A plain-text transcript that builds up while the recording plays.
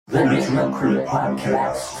The Naturocrit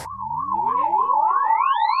Podcast.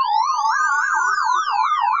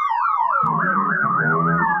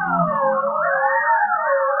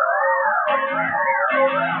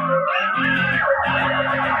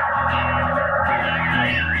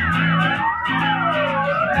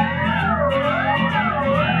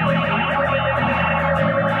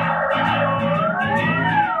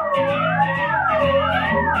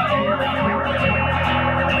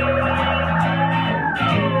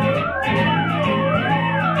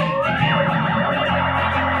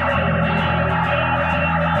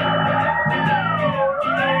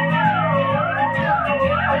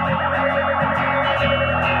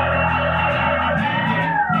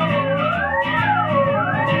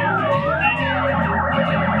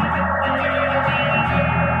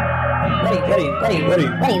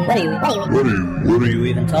 What are you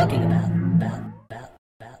even talking about?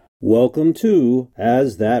 Welcome to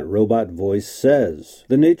As That Robot Voice Says,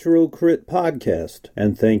 the Naturocrit Podcast,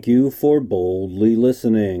 and thank you for boldly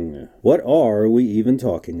listening. What are we even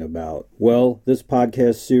talking about? Well, this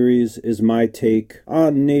podcast series is my take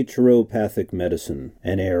on naturopathic medicine,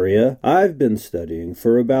 an area I've been studying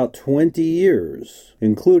for about 20 years,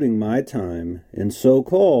 including my time in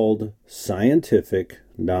so-called scientific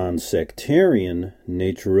non-sectarian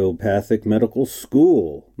naturopathic medical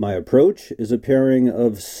school. My approach is a pairing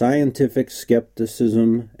of scientific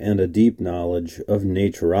skepticism and a deep knowledge of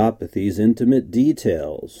naturopathy's intimate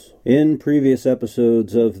details. In previous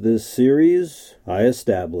episodes of this series, I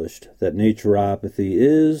established that naturopathy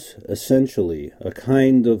is essentially a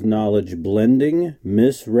kind of knowledge blending,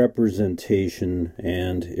 misrepresentation,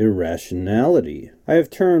 and irrationality. I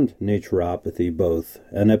have termed naturopathy both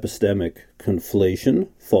an epistemic conflation,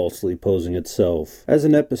 falsely posing itself as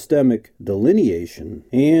an epistemic delineation,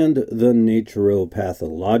 and the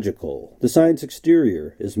naturopathological. The science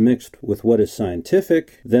exterior is mixed with what is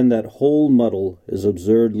scientific, then that whole muddle is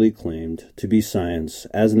absurdly claimed to be science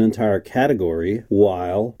as an entire category,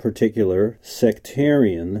 while particular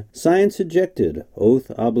sectarian, science-ejected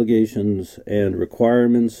oath obligations and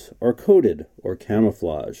requirements are coded or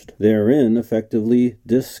camouflaged, therein effectively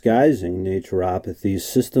disguising naturopathy's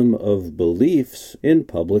system of beliefs in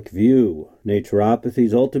public view.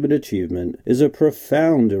 Naturopathy's ultimate achievement is a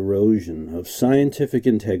profound erosion of scientific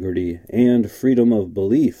integrity and freedom of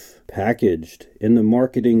belief, packaged in the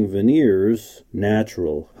marketing veneers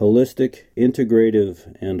natural, holistic,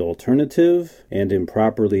 integrative, and alternative, and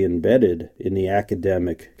improperly embedded in the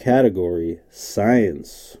academic category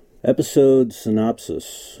science. Episode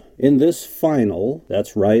synopsis. In this final,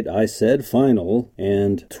 that's right, I said final,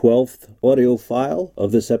 and 12th audio file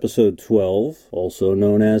of this episode 12, also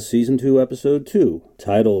known as Season 2, Episode 2,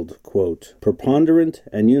 titled, quote, Preponderant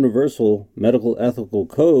and Universal Medical Ethical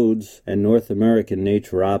Codes and North American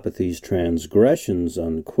Naturopathy's Transgressions,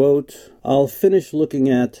 unquote, I'll finish looking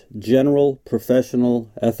at general,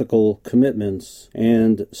 professional, ethical commitments,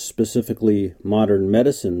 and specifically modern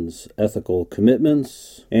medicine's ethical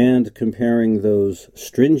commitments, and comparing those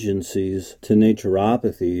stringencies to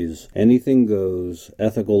naturopathy's anything goes,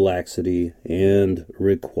 ethical laxity, and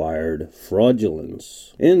required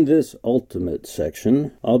fraudulence. In this ultimate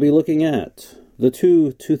section, I'll be looking at the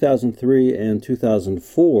two 2003 and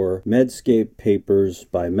 2004 Medscape papers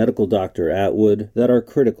by medical Dr. Atwood that are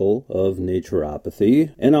critical of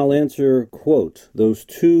naturopathy, and I'll answer, quote, those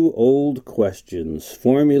two old questions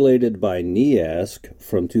formulated by NIASC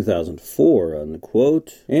from 2004,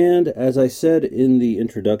 unquote, and as I said in the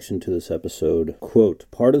introduction to this episode, quote,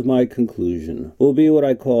 part of my conclusion will be what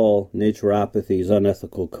I call naturopathy's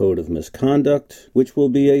unethical code of misconduct, which will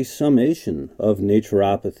be a summation of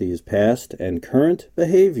naturopathy's past and current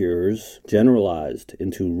behaviors generalized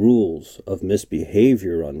into rules of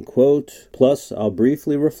misbehavior, unquote. Plus, I'll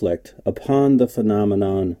briefly reflect upon the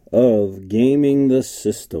phenomenon of gaming the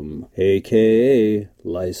system, aka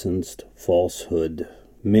licensed falsehood.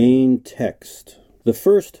 Main text. The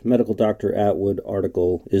first medical Dr. Atwood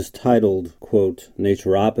article is titled, quote,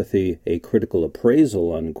 Naturopathy, a Critical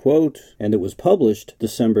Appraisal, unquote, and it was published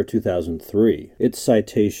December 2003. Its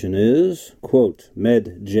citation is, quote,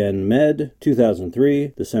 Med,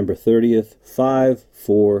 2003, December 30th,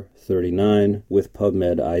 5/4/39, with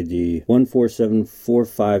PubMed ID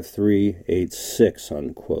 147453886,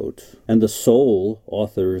 unquote. And the sole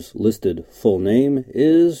author's listed full name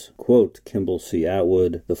is, quote, Kimball C.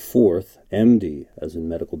 Atwood, the fourth, MD, as in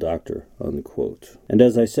medical doctor, unquote. And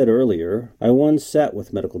as I said earlier, I once sat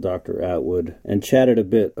with medical Dr. Atwood and chatted a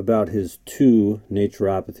bit about his 2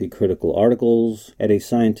 naturopathy critical articles at a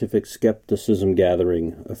scientific skepticism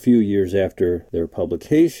gathering a few years after their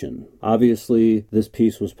publication. Obviously, this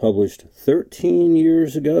piece was published 13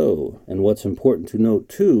 years ago, and what's important to note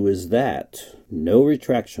too is that no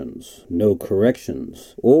retractions, no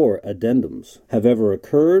corrections, or addendums have ever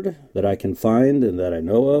occurred that I can find and that I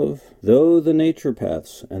know of, though the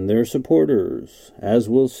naturopaths and their supporters, as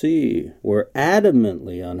we'll see, were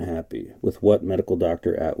adamantly unhappy with what medical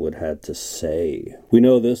Dr. Atwood had to say. We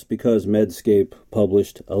know this because Medscape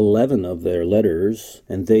published 11 of their letters,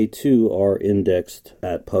 and they too are indexed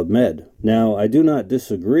at PubMed. Now, I do not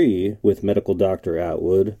disagree with medical Dr.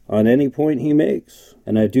 Atwood on any point he makes,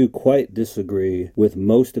 and I do quite disagree with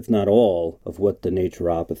most, if not all, of what the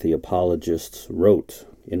naturopathy apologists wrote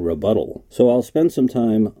in rebuttal. So I'll spend some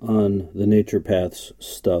time on the naturopaths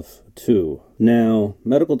stuff too. Now,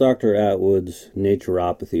 medical Dr. Atwood's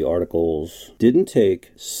naturopathy articles didn't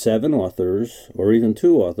take 7 authors or even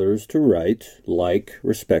 2 authors to write, like,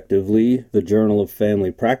 respectively, the Journal of Family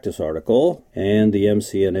Practice article and the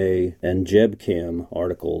MCNA and JebCam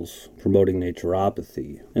articles promoting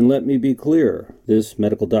naturopathy. And let me be clear, this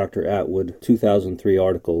medical Dr. Atwood 2003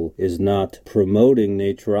 article is not promoting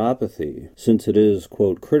naturopathy. Since it is,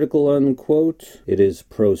 quote, critical, unquote, it is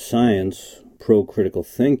pro-science, pro-critical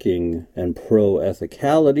thinking, and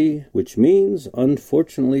pro-ethicality, which means,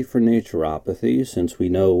 unfortunately for naturopathy, since we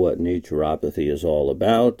know what naturopathy is all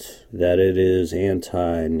about, that it is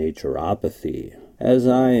anti-naturopathy. As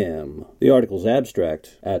I am. The article's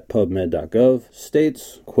abstract at pubmed.gov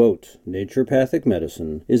states, quote, naturopathic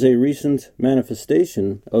medicine is a recent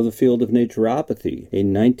manifestation of the field of naturopathy, a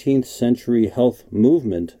 19th century health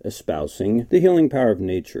movement espousing the healing power of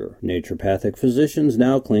nature. Naturopathic physicians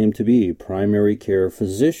now claim to be primary care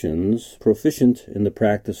physicians proficient in the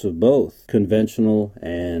practice of both conventional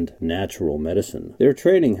and natural medicine. Their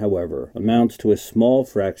training, however, amounts to a small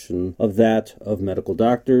fraction of that of medical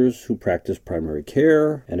doctors who practice primary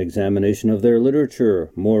care. An examination of their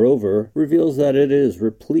literature, moreover, reveals that it is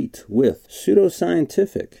replete with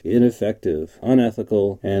pseudoscientific, ineffective,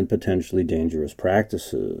 unethical, and potentially dangerous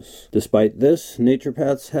practices. Despite this,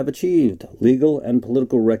 naturopaths have achieved legal and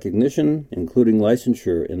political recognition, including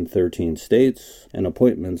licensure in 13 states and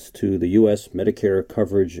appointments to the U.S. Medicare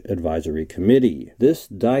Coverage Advisory Committee. This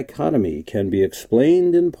dichotomy can be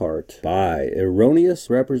explained in part by erroneous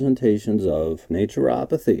representations of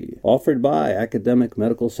naturopathy offered by academic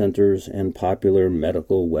medical centers and popular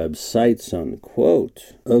medical websites,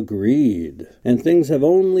 unquote. Agreed. And things have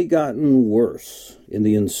only gotten worse in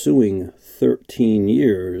the ensuing 13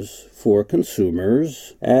 years for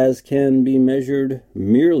consumers, as can be measured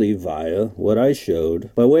merely via what I showed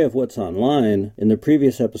by way of what's online in the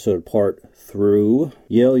previous episode part through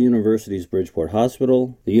Yale University's Bridgeport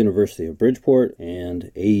Hospital, the University of Bridgeport,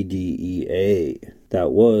 and ADEA.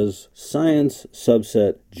 That was science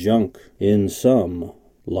subset junk in sum.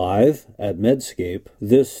 Live at Medscape,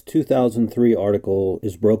 this 2003 article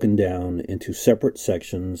is broken down into separate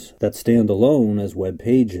sections that stand alone as web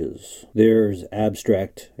pages. There's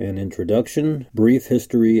abstract and introduction, brief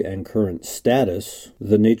history and current status,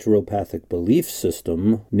 the naturopathic belief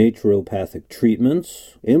system, naturopathic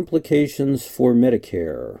treatments, implications for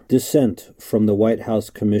Medicare, dissent from the White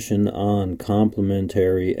House Commission on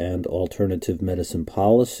Complementary and Alternative Medicine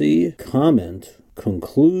Policy, comment,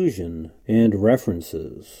 conclusion, and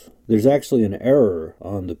references. There's actually an error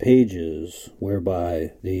on the pages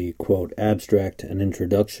whereby the, quote, abstract and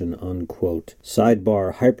introduction, unquote,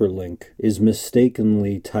 sidebar hyperlink is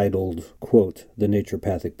mistakenly titled, quote, the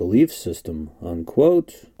naturopathic belief system,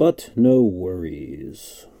 unquote, but no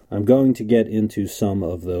worries. I'm going to get into some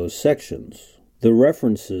of those sections. The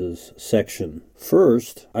references section.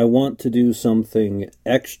 First, I want to do something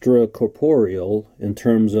extracorporeal in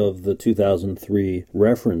terms of the 2003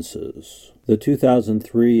 references. The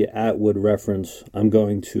 2003 Atwood reference I'm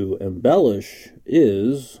going to embellish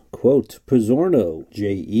is, quote, Pizzorno,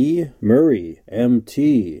 J.E., Murray,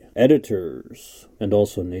 M.T., editors, and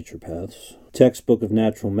also naturopaths. Textbook of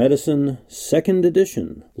Natural Medicine, 2nd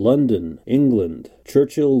edition, London, England.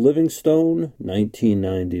 Churchill Livingstone,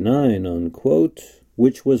 1999, unquote,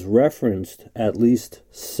 which was referenced at least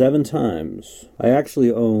 7 times. I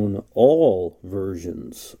actually own all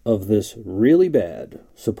versions of this really bad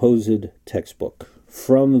supposed textbook.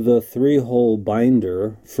 from the 3-hole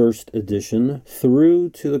binder, first edition, through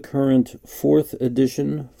to the current 4th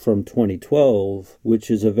edition from 2012, which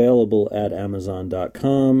is available at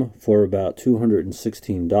Amazon.com for about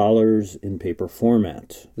 $216 in paper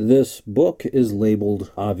format. This book is labeled,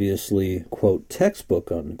 obviously, quote,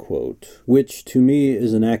 textbook, unquote, which to me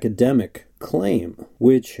is an academic claim,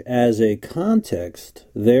 which as a context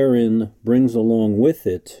therein brings along with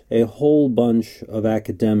it a whole bunch of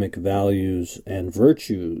academic values and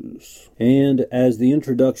virtues. And as the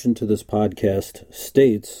introduction to this podcast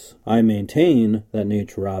states, I maintain that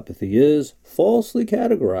naturopathy is falsely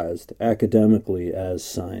categorized academically as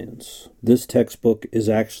science. This textbook is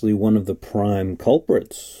actually one of the prime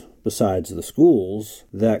culprits, besides the schools,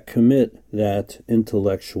 that commit that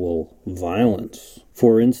intellectual violence.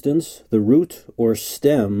 For instance, the root or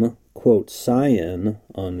stem, quote, cyan,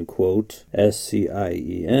 unquote,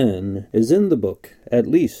 S-C-I-E-N, is in the book at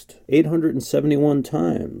least 871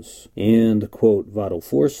 times, and, quote, vital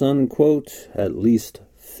force, unquote, at least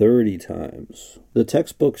 30 times. The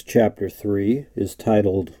textbook's Chapter 3 is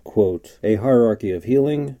titled, quote, A Hierarchy of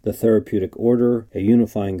Healing, the Therapeutic Order, a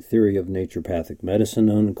Unifying Theory of Naturopathic Medicine,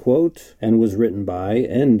 unquote, and was written by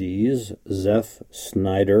NDs Zeff,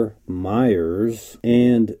 Snyder, Myers,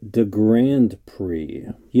 and de Grand Prix.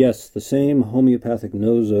 Yes, the same homeopathic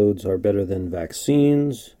nosodes are better than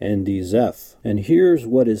vaccines, ND Zeff. And here's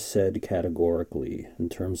what is said categorically in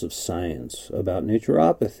terms of science about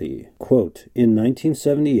naturopathy. Quote, in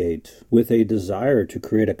 1978, with a desire to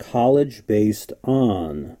create a college based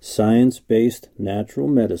on science-based natural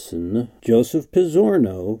medicine, Joseph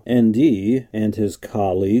Pizzorno, ND, and his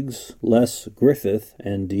colleagues Les Griffith,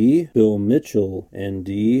 ND, Bill Mitchell,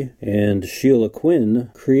 ND, and Sheila Quinn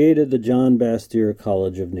created the John Bastyr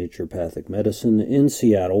College of Naturopathic Medicine in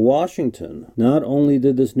Seattle, Washington. Not only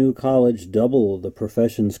did this new college double the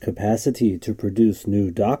profession's capacity to produce new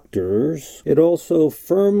doctors, it also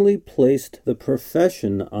firmly placed the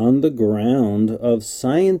profession on the ground of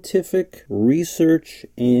scientific research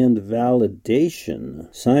and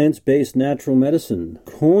validation. Science-based natural medicine,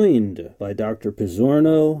 coined by Dr.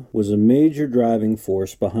 Pizzorno, was a major driving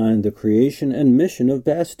force behind the creation and mission of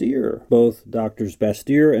Bastyr. Both Drs.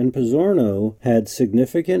 Bastyr and Pizzorno had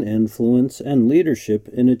significant influence and leadership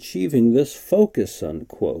in achieving this focus,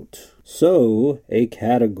 unquote. So, a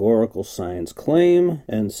categorical science claim,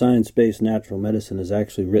 and science-based natural medicine is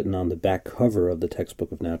actually written on the back cover of the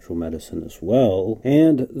textbook of natural medicine as well,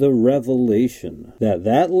 and the revelation that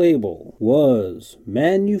that label was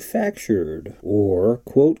manufactured, or,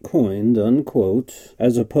 quote, coined, unquote,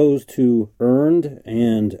 as opposed to earned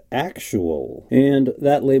and actual, and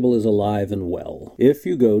that label is alive and well. If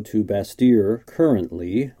you go to Bastyr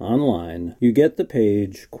currently online, you get the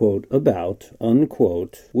page, quote, about,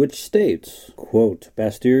 unquote, which states, quote,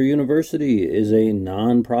 Bastyr University is a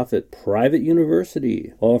non-profit private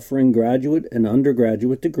university offering graduate and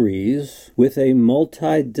undergraduate degrees with a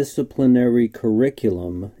multidisciplinary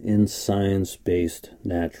curriculum in science-based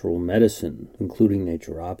natural medicine, including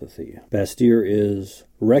naturopathy. Bastyr is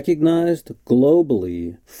recognized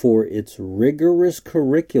globally for its rigorous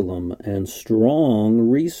curriculum and strong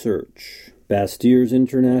research. Bastyr's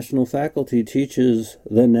international faculty teaches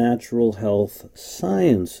the natural health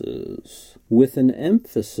sciences with an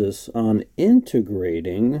emphasis on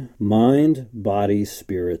integrating mind, body,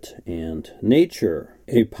 spirit, and nature.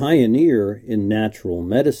 A pioneer in natural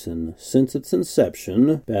medicine since its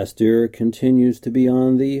inception, Bastyr continues to be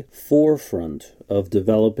on the forefront of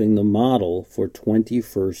developing the model for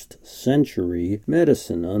 21st century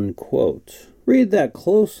medicine, unquote. Read that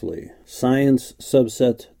closely. Science,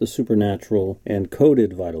 subset, the supernatural, and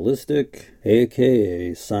coded vitalistic,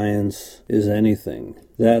 aka science is anything.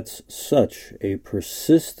 That's such a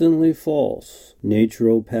persistently false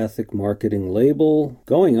naturopathic marketing label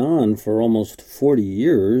going on for almost 40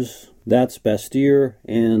 years. That's Bastyr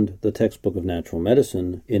and the textbook of natural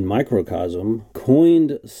medicine in microcosm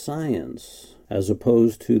coined science as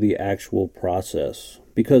opposed to the actual process.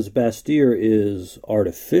 Because Bastyr is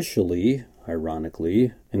artificially,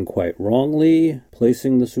 ironically, and quite wrongly,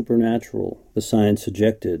 placing the supernatural, the science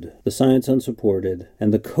ejected, the science unsupported,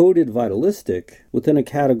 and the coded vitalistic within a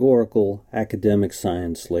categorical academic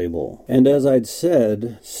science label. And as I'd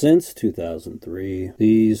said, since 2003,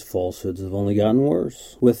 these falsehoods have only gotten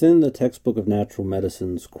worse. Within the textbook of natural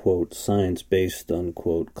medicine's, quote, science-based,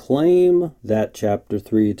 unquote, claim, that chapter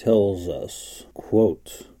 3 tells us,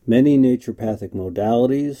 quote, Many naturopathic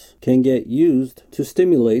modalities can get used to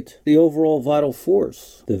stimulate the overall vital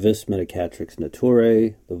force. The vis medicatrix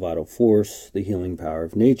naturae, the vital force, the healing power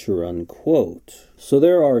of nature, unquote. So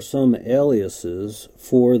there are some aliases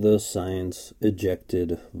for the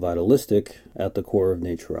science-ejected vitalistic at the core of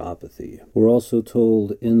naturopathy. We're also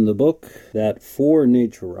told in the book that for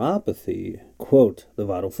naturopathy, quote, the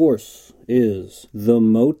vital force is the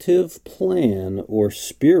motive plan or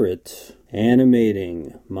spirit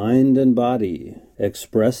animating mind and body,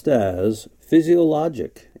 expressed as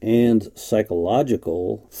physiologic and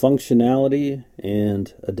psychological functionality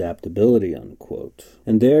and adaptability, unquote.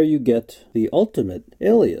 And there you get the ultimate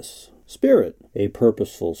alias, spirit, a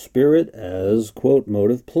purposeful spirit as, quote,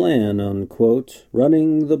 motive plan, unquote,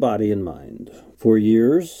 running the body and mind. For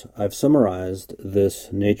years, I've summarized this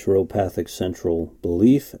naturopathic central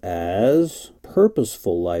belief as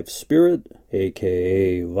purposeful life spirit,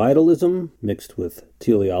 aka vitalism, mixed with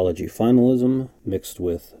teleology finalism, mixed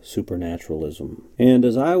with supernaturalism. And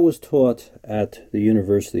as I was taught at the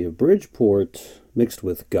University of Bridgeport, mixed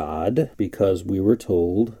with God, because we were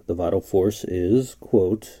told the vital force is,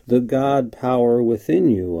 quote, the God power within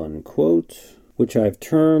you, unquote, which I've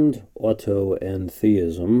termed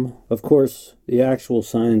autoentheism. Of course, the actual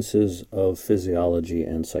sciences of physiology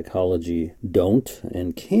and psychology don't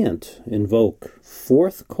and can't invoke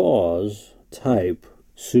fourth cause type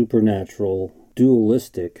supernatural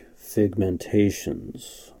dualistic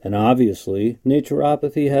figmentations. And obviously,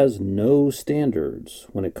 naturopathy has no standards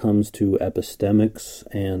when it comes to epistemics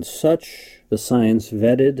and such. The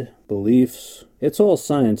science-vetted beliefs, it's all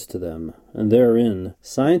science to them, and therein,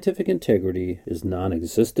 scientific integrity is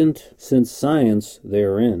non-existent, since science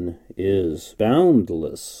therein is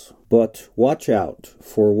boundless. But watch out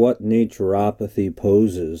for what naturopathy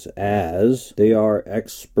poses as they are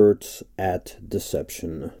experts at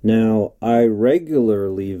deception. Now, I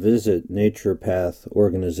regularly visit naturopath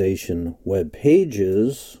organization web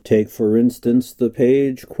pages. Take, for instance, the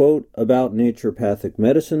page, quote, about naturopathic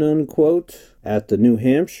medicine, unquote, at the New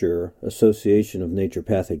Hampshire Association of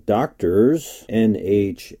Naturopathic Doctors,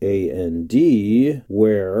 NHAND,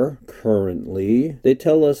 where currently they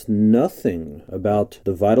tell us nothing about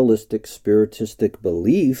the vitalistic spiritistic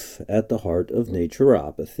belief at the heart of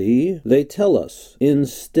naturopathy. They tell us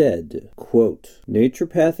instead, quote,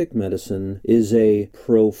 naturopathic medicine is a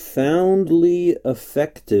profoundly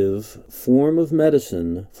effective form of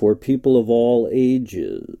medicine for people of all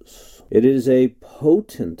ages. It is a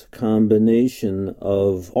potent combination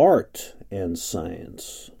of art and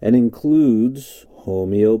science and includes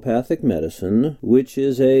homeopathic medicine, which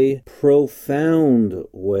is a profound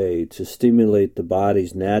way to stimulate the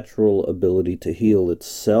body's natural ability to heal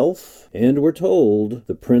itself. And we're told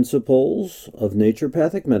the principles of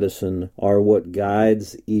naturopathic medicine are what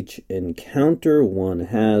guides each encounter one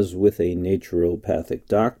has with a naturopathic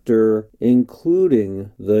doctor,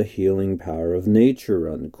 including the healing power of nature,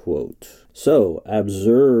 unquote. So,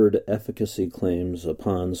 absurd efficacy claims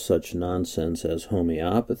upon such nonsense as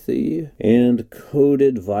homeopathy and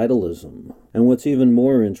coded vitalism. And what's even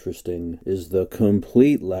more interesting is the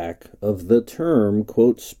complete lack of the term,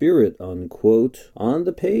 quote, spirit, unquote, on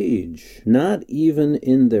the page. Not even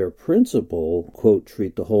in their principle, quote,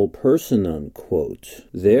 treat the whole person, unquote.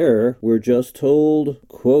 There, we're just told,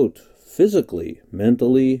 quote, physically,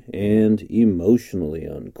 mentally, and emotionally,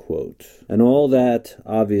 unquote. And all that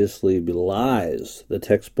obviously belies the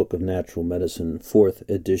Textbook of Natural Medicine 4th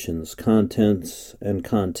edition's contents and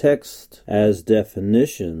context as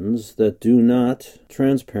definitions that do not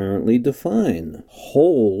transparently define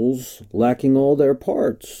wholes lacking all their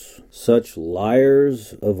parts. Such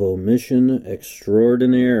liars of omission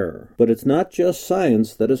extraordinaire. But it's not just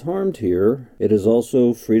science that is harmed here. It is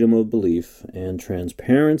also freedom of belief and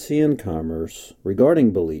transparency in commerce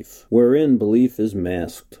regarding belief, wherein belief is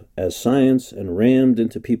masked as science and rammed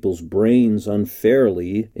into people's brains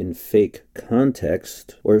unfairly in fake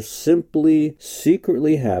context, or simply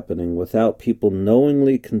secretly happening without people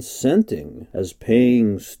knowingly consenting as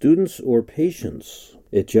paying students or patients.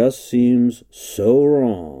 It just seems so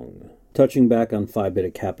wrong. Touching back on Phi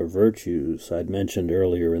Beta Kappa virtues I'd mentioned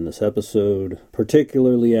earlier in this episode,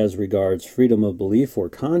 particularly as regards freedom of belief or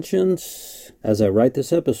conscience, as I write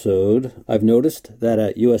this episode, I've noticed that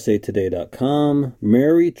at usatoday.com,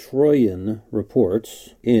 Mary Troyan reports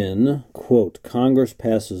in, quote, Congress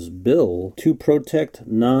passes bill to protect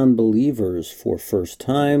non-believers for first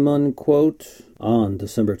time, unquote, on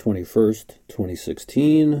December 21st,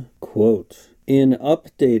 2016, quote, in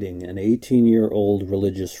updating an 18-year-old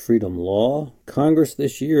religious freedom law, Congress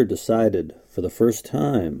this year decided for the first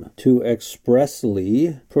time, to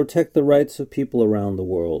expressly protect the rights of people around the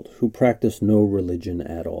world who practice no religion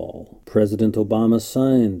at all. President Obama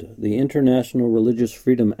signed the International Religious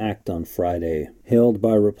Freedom Act on Friday, hailed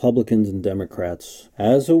by Republicans and Democrats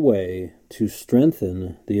as a way to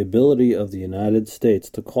strengthen the ability of the United States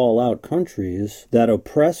to call out countries that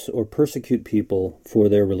oppress or persecute people for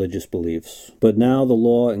their religious beliefs. But now the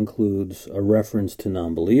law includes a reference to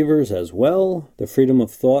non-believers as well. The freedom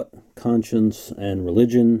of thought, conscience, and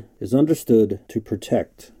religion is understood to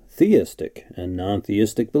protect theistic and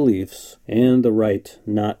non-theistic beliefs and the right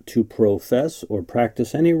not to profess or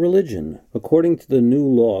practice any religion, according to the new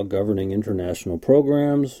law governing international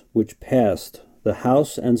programs, which passed the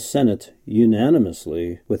House and Senate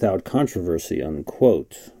unanimously without controversy,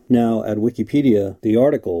 unquote. Now, at Wikipedia, the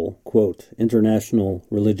article, quote, International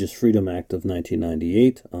Religious Freedom Act of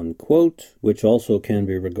 1998, unquote, which also can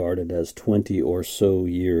be regarded as 20 or so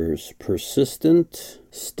years persistent,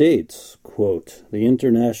 states, quote, the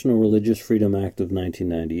International Religious Freedom Act of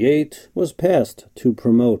 1998 was passed to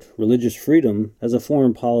promote religious freedom as a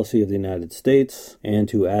foreign policy of the United States and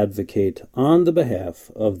to advocate on the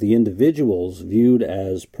behalf of the individuals viewed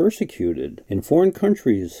as persecuted in foreign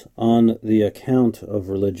countries on the account of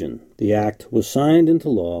religion. The act was signed into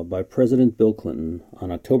law by President Bill Clinton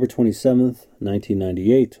on October 27,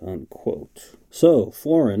 1998, unquote. So,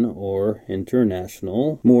 foreign or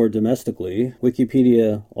international, more domestically,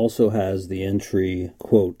 Wikipedia also has the entry,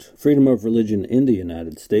 quote, freedom of religion in the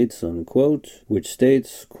United States, unquote, which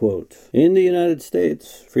states, quote, in the United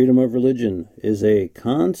States, freedom of religion is a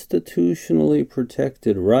constitutionally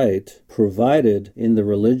protected right provided in the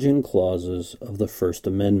religion clauses of the First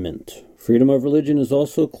Amendment. Freedom of religion is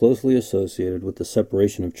also closely associated with the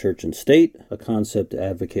separation of church and state, a concept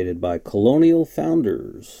advocated by colonial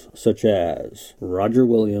founders such as Roger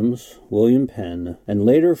Williams, William Penn, and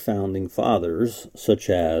later founding fathers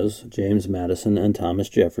such as James Madison and Thomas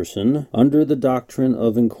Jefferson under the doctrine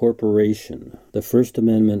of incorporation. The First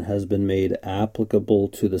Amendment has been made applicable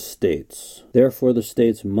to the states. Therefore, the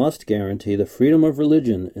states must guarantee the freedom of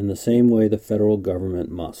religion in the same way the federal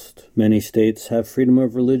government must. Many states have freedom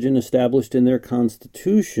of religion established in their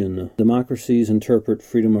constitution. Democracies interpret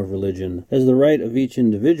freedom of religion as the right of each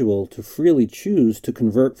individual to freely choose to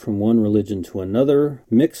convert from one religion to another,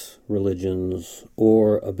 mix religions,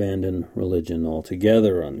 or abandon religion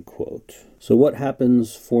altogether, unquote. So what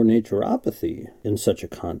happens for naturopathy in such a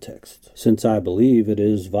context? Since I believe it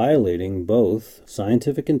is violating both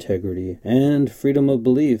scientific integrity and freedom of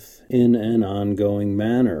belief in an ongoing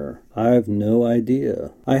manner. I have no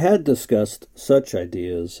idea. I had discussed such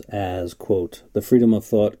ideas as, quote, the freedom of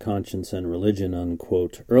thought, conscience, and religion,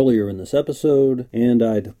 unquote, earlier in this episode, and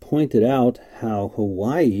I'd pointed out how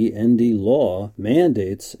Hawaii ND law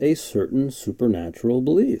mandates a certain supernatural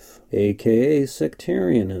belief, aka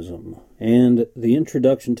sectarianism. And the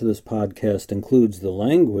introduction to this podcast includes the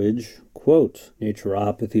language, quote,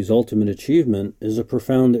 naturopathy's ultimate achievement is a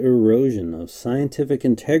profound erosion of scientific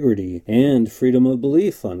integrity and freedom of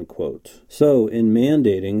belief, unquote. So, in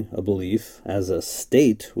mandating a belief as a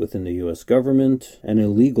state within the U.S. government, an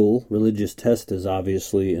illegal religious test is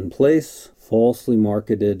obviously in place, falsely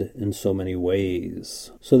marketed in so many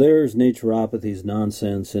ways. So there's naturopathy's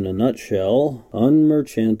nonsense in a nutshell,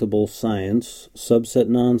 unmerchantable science, subset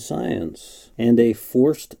non-science, and a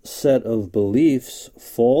forced set of beliefs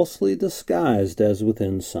falsely disguised as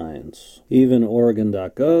within science. Even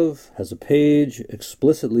Oregon.gov has a page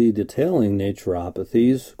explicitly detailing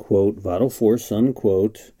naturopathy's, quote, vital force,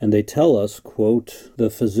 unquote, and they tell us, quote, the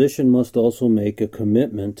physician must also make a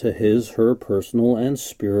commitment to his/her personal and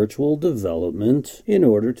spiritual development in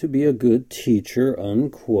order to be a good teacher,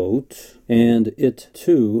 unquote, and it,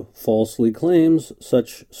 too, falsely claims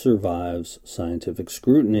such survives scientific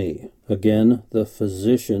scrutiny. Again, the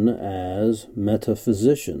physician as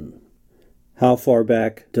metaphysician. How far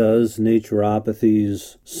back does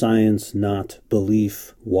naturopathy's science not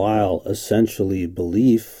belief, while essentially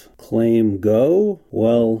belief, claim go?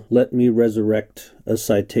 Well, let me resurrect a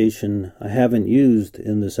citation I haven't used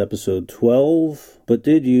in this episode 12, but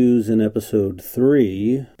did use in episode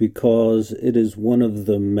 3 because it is one of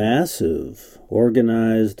the massive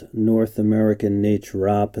organized North American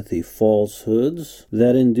naturopathy falsehoods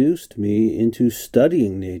that induced me into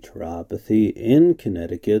studying naturopathy in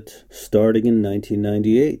Connecticut starting in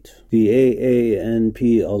 1998. The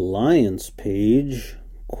AANP Alliance page,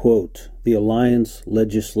 quote, the Alliance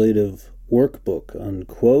Legislative Workbook,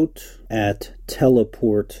 unquote, at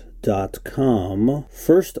teleport.org naturocrit.com,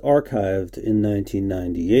 first archived in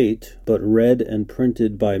 1998, but read and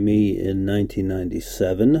printed by me in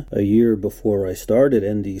 1997, a year before I started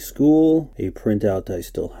ND school, a printout I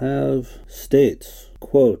still have, states,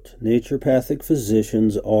 quote, naturopathic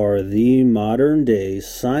physicians are the modern-day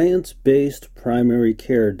science-based primary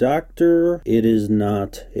care doctor. It is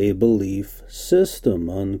not a belief system,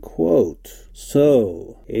 unquote.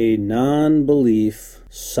 So, a non-belief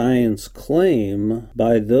science claim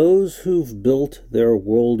by those who've built their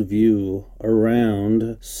worldview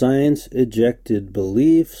around science-ejected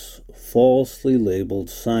beliefs, falsely labeled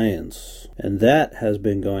science. And that has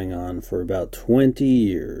been going on for about 20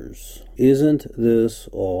 years. Isn't this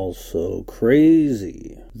all so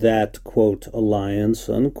crazy? That, quote, alliance,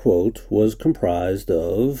 unquote, was comprised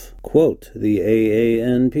of, quote, the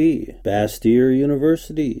AANP, Bastyr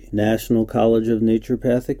University, National College of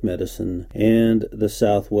Naturopathic Medicine, and the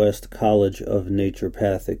Southwest College of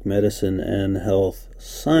Naturopathic Medicine and Health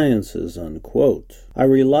Sciences, unquote. I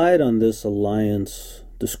relied on this alliance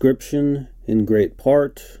description in great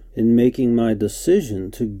part in making my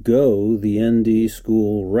decision to go the ND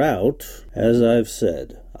school route. As I've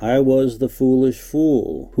said, I was the foolish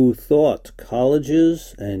fool who thought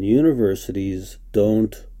colleges and universities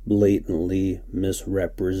don't blatantly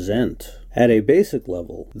misrepresent. At a basic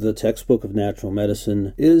level, the textbook of natural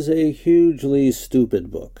medicine is a hugely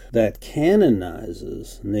stupid book that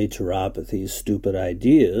canonizes naturopathy's stupid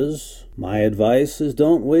ideas. My advice is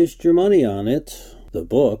don't waste your money on it, the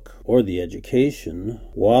book, or the education,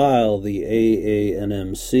 while the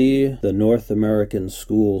AANMC, the North American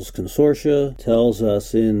Schools Consortia, tells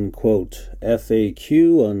us in, quote,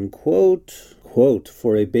 FAQ, unquote, quote,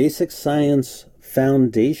 for a basic science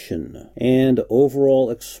foundation and overall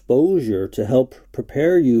exposure to help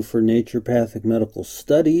prepare you for naturopathic medical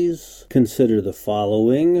studies, consider the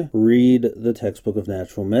following. Read the textbook of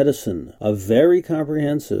natural medicine, a very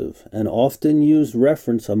comprehensive and often used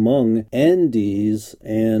reference among NDs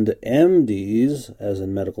and MDs, as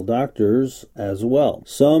in medical doctors, as well.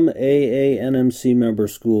 Some AANMC member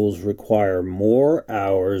schools require more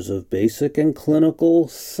hours of basic and clinical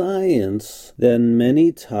science than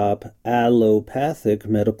many top allopathic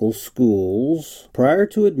medical schools. Prior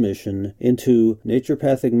to admission into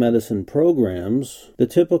naturopathic medicine programs, the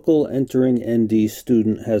typical entering ND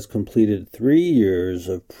student has completed 3 years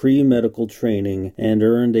of pre-medical training and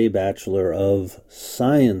earned a Bachelor of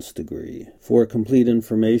Science degree. For complete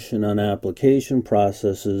information on application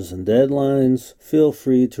processes and deadlines, feel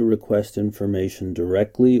free to request information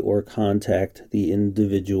directly or contact the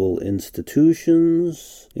individual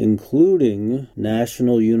institutions, including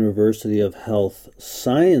National University of Health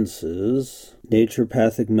Sciences.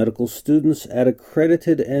 Naturopathic medical students at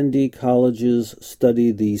accredited ND colleges study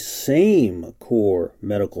the same core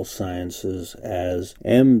medical sciences as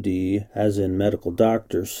MD, as in medical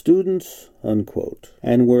doctor students, unquote.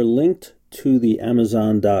 And we're linked to the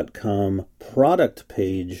Amazon.com product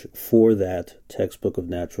page for that textbook of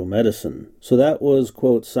natural medicine. So that was,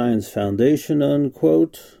 quote, Science Foundation,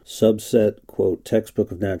 unquote, subset, quote,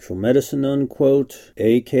 textbook of natural medicine, unquote,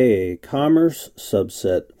 aka commerce,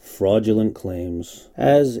 subset, fraudulent claims,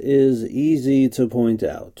 as is easy to point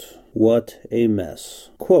out. What a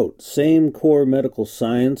mess. Quote, same core medical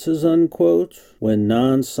sciences, unquote, when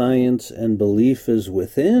non-science and belief is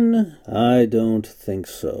within? I don't think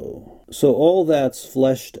so. So all that's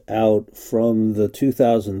fleshed out from the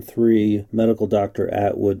 2003 Medical Dr.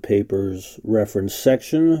 Atwood papers reference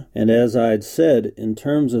section, and as I'd said, in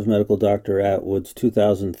terms of Medical Dr. Atwood's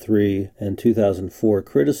 2003 and 2004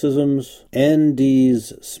 criticisms,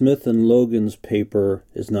 ND's Smith and Logan's paper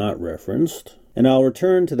is not referenced. And I'll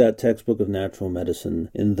return to that textbook of natural medicine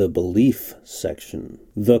in the belief section.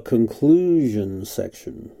 The conclusion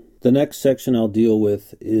section. The next section I'll deal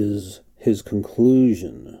with is his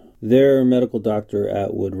conclusion. There, Medical Dr.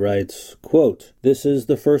 Atwood writes, quote, this is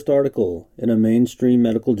the first article in a mainstream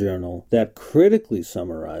medical journal that critically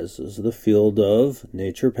summarizes the field of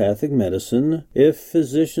naturopathic medicine. If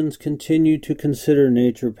physicians continue to consider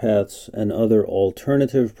naturopaths and other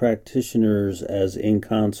alternative practitioners as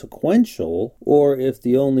inconsequential, or if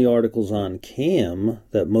the only articles on CAM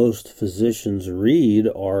that most physicians read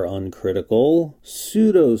are uncritical,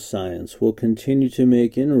 pseudoscience will continue to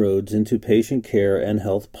make inroads into patient care and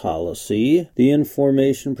health policy. The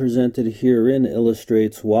information presented herein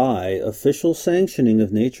illustrates why official sanctioning of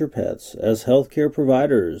naturopaths as healthcare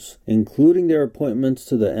providers, including their appointments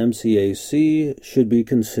to the MCAC, should be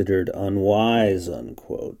considered unwise,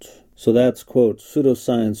 unquote. So that's, quote,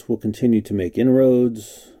 pseudoscience will continue to make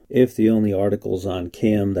inroads, if the only articles on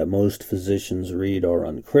CAM that most physicians read are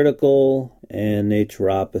uncritical, and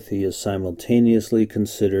naturopathy is simultaneously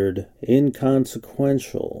considered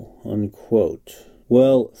inconsequential, unquote.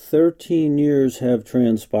 Well, 13 years have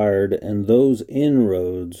transpired, and those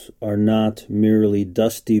inroads are not merely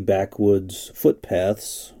dusty backwoods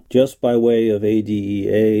footpaths. Just by way of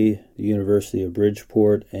ADEA, the University of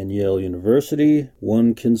Bridgeport, and Yale University,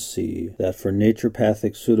 one can see that for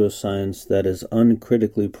naturopathic pseudoscience that is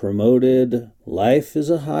uncritically promoted, life is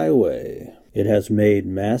a highway. It has made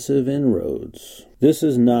massive inroads. This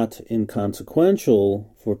is not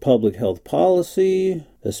inconsequential for public health policy,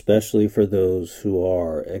 especially for those who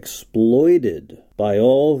are exploited by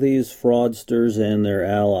all these fraudsters and their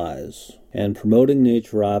allies. And promoting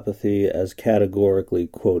naturopathy as categorically,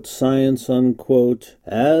 quote, science, unquote,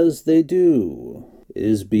 as they do,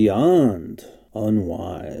 is beyond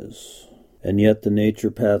unwise. And yet the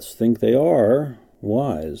naturopaths think they are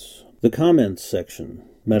wise. The comments section.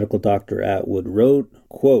 Medical Dr. Atwood wrote,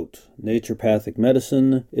 quote, naturopathic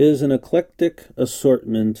medicine is an eclectic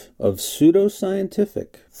assortment of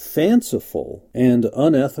pseudoscientific, fanciful, and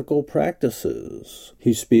unethical practices.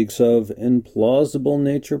 He speaks of implausible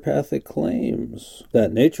naturopathic claims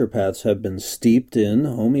that naturopaths have been steeped in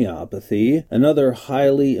homeopathy and other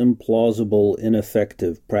highly implausible,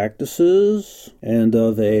 ineffective practices, and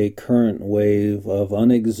of a current wave of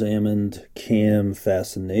unexamined CAM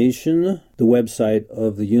fascination. The website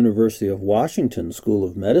of the University of Washington School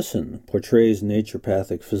of Medicine portrays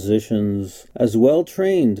naturopathic physicians as well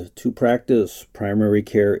trained to practice primary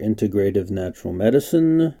care integrative natural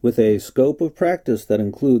medicine with a scope of practice that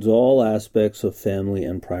includes all aspects of family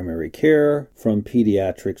and primary care, from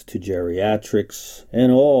pediatrics to geriatrics,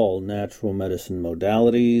 and all natural medicine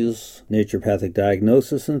modalities. Naturopathic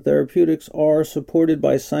diagnosis and therapeutics are supported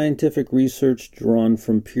by scientific research drawn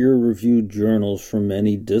from peer-reviewed journals from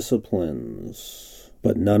many disciplines.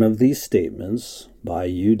 But none of these statements by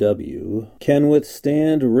UW can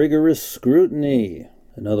withstand rigorous scrutiny.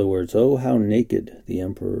 In other words, oh, how naked the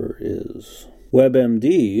emperor is.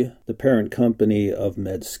 WebMD, the parent company of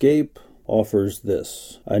Medscape, offers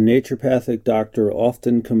this. A naturopathic doctor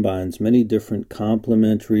often combines many different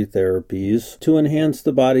complementary therapies to enhance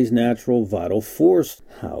the body's natural vital force.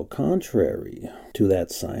 How contrary to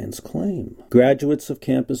that science claim. Graduates of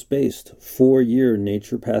campus-based 4-year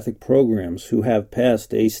naturopathic programs who have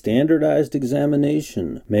passed a standardized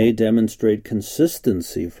examination may demonstrate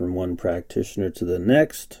consistency from one practitioner to the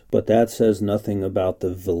next, but that says nothing about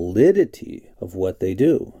the validity of what they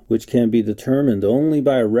do, which can be determined only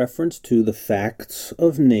by reference to the facts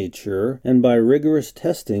of nature and by rigorous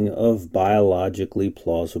testing of biologically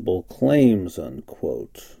plausible claims,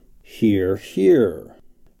 unquote. Hear, hear.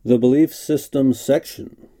 The belief system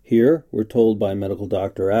section. Here, we're told by medical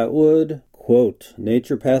Dr. Atwood, quote,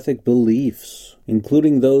 naturopathic beliefs,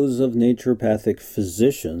 including those of naturopathic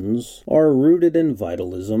physicians, are rooted in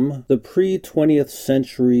vitalism, the pre-20th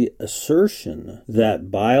century assertion that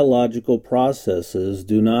biological processes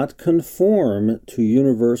do not conform to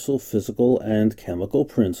universal physical and chemical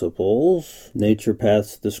principles.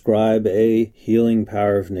 Naturopaths describe a healing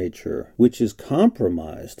power of nature, which is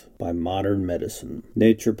compromised by modern medicine.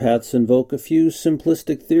 Naturopaths invoke a few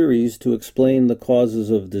simplistic theories to explain the causes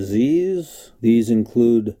of disease. These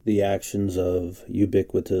include the actions of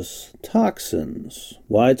ubiquitous toxins,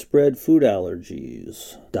 widespread food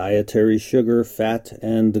allergies, dietary sugar, fat,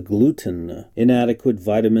 and gluten, inadequate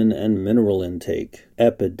vitamin and mineral intake,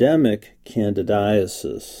 epidemic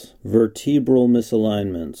candidiasis, vertebral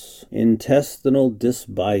misalignments, intestinal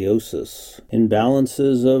dysbiosis,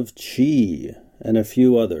 imbalances of qi, and a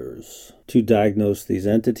few others. To diagnose these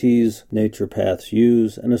entities, naturopaths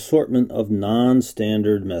use an assortment of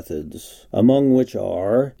non-standard methods, among which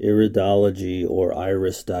are iridology or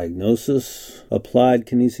iris diagnosis, applied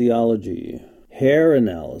kinesiology, hair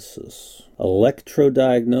analysis,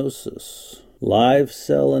 electrodiagnosis, live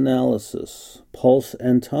cell analysis, pulse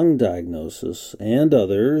and tongue diagnosis, and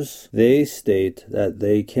others. They state that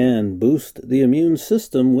they can boost the immune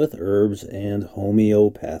system with herbs and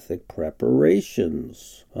homeopathic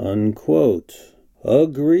preparations. Unquote.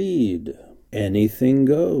 Agreed. Anything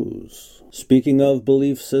goes. Speaking of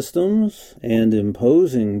belief systems and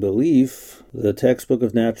imposing belief, the Textbook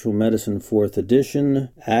of Natural Medicine 4th edition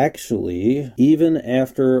actually, even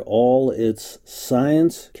after all its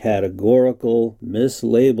science categorical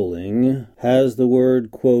mislabeling, has the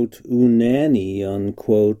word, quote, unani,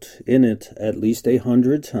 unquote, in it at least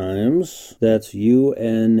 100 times. That's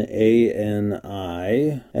UNANI.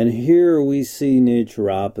 And here we see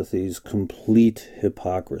naturopathy's complete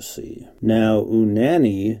hypocrisy. Now, Now,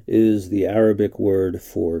 unani is the Arabic word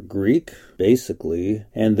for Greek, basically,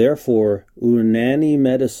 and therefore unani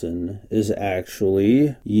medicine is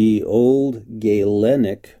actually ye old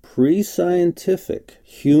Galenic, pre-scientific,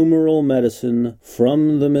 humoral medicine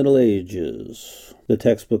from the Middle Ages. The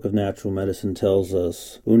textbook of natural medicine tells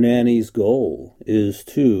us unani's goal is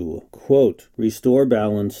to, quote, restore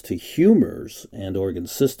balance to humors and organ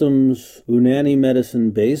systems. Unani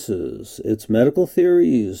medicine bases its medical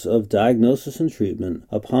theories of diagnosis and treatment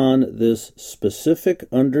upon this specific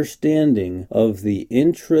understanding of the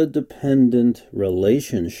intradependent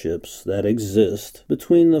relationships that exist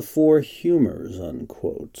between the four humors,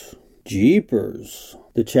 unquote. Jeepers.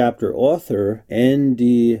 The chapter author,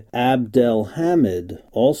 N.D. Abdelhamid,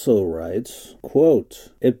 also writes, quote,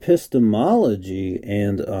 epistemology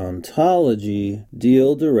and ontology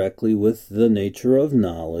deal directly with the nature of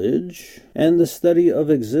knowledge and the study of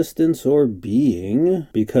existence or being,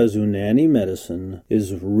 because Unani medicine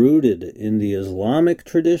is rooted in the Islamic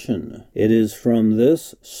tradition. It is from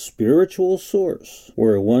this spiritual source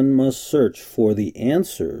where one must search for the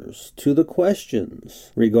answers to the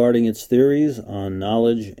questions regarding its theories on knowledge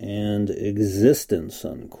and existence,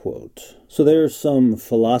 unquote. So there's some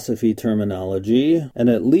philosophy terminology, and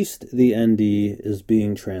at least the ND is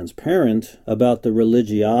being transparent about the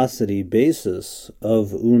religiosity basis of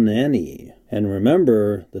Unani. And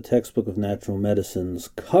remember, the textbook of natural medicine's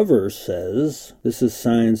cover says this is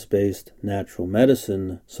science-based natural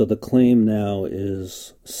medicine, so the claim now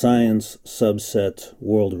is science subset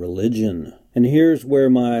world religion. And here's where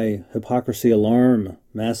my hypocrisy alarm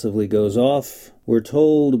massively goes off. We're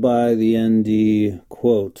told by the ND,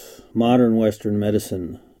 quote, modern Western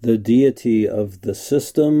medicine, the deity of the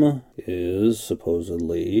system is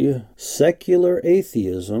supposedly secular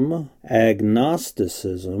atheism,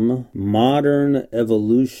 agnosticism, modern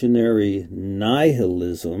evolutionary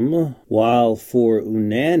nihilism, while for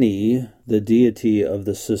Unani, the deity of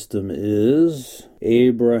the system is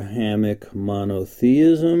Abrahamic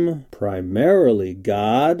monotheism, primarily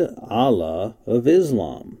God, Allah, of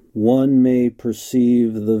Islam. One may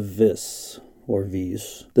perceive the vis, or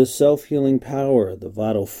vis, the self-healing power, the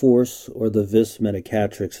vital force, or the vis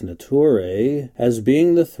medicatrix naturae, as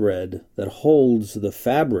being the thread that holds the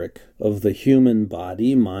fabric of the human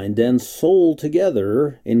body, mind, and soul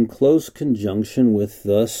together in close conjunction with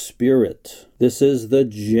the spirit. This is the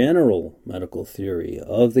general medical theory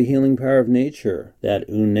of the healing power of nature that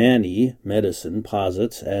Unani medicine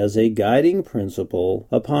posits as a guiding principle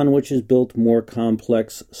upon which is built more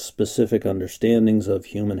complex, specific understandings of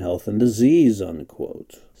human health and disease,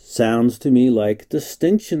 unquote. Sounds to me like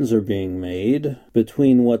distinctions are being made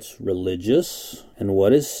between what's religious and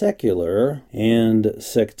what is secular, and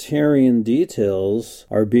sectarian details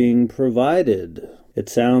are being provided. It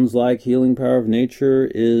sounds like healing power of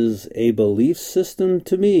nature is a belief system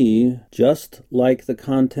to me, just like the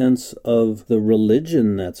contents of the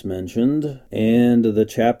religion that's mentioned, and the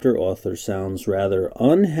chapter author sounds rather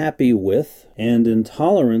unhappy with and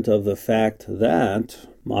intolerant of the fact that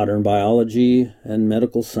modern biology and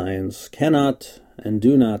medical science cannot and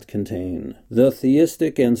do not contain the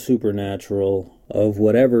theistic and supernatural of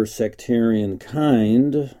whatever sectarian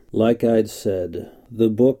kind. Like I'd said, the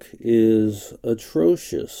book is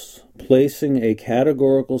atrocious, placing a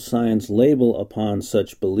categorical science label upon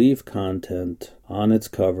such belief content on its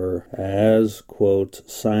cover as, quote,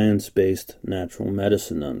 science-based natural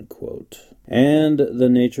medicine, unquote. And the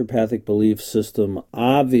naturopathic belief system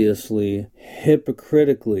obviously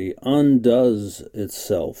hypocritically undoes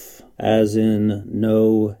itself, as in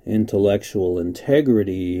no intellectual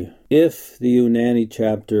integrity, if the Unani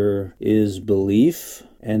chapter is belief,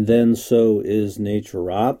 and then so is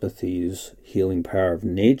naturopathy's healing power of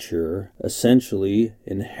nature, essentially,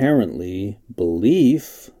 inherently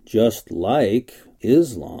belief, just like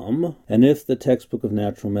Islam. And if the textbook of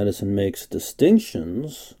natural medicine makes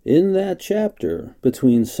distinctions in that chapter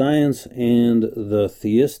between science and the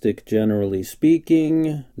theistic, generally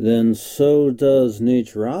speaking, then so does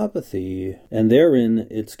naturopathy, and therein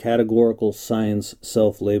its categorical science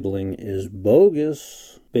self-labeling is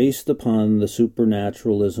bogus, based upon the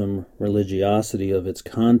supernaturalism religiosity of its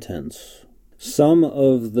contents. Some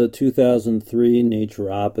of the 2003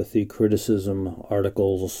 naturopathy criticism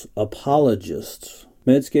articles' apologists.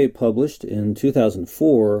 Medscape published in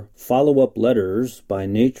 2004 follow-up letters by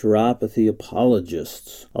naturopathy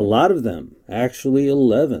apologists. A lot of them, actually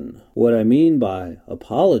 11. What I mean by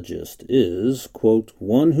apologist is, quote,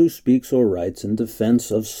 one who speaks or writes in defense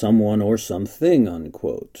of someone or something,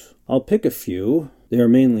 unquote. I'll pick a few. They are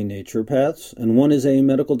mainly naturopaths, and one is a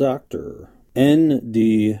medical doctor.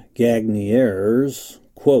 N.D. Gagnier's,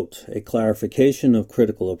 quote, a clarification of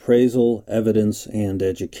critical appraisal, evidence, and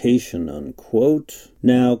education, unquote.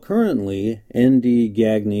 Now, currently, N.D.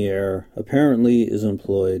 Gagnier apparently is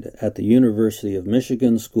employed at the University of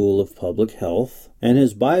Michigan School of Public Health, and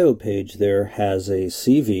his bio page there has a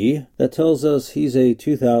CV that tells us he's a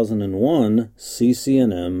 2001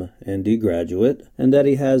 CCNM ND graduate and that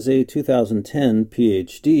he has a 2010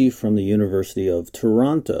 PhD from the University of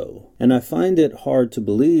Toronto. And I find it hard to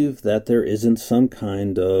believe that there isn't some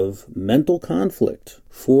kind of mental conflict.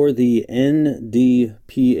 For the ND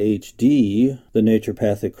PhD, the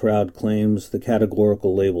naturopathic crowd claims the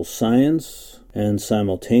categorical label science, and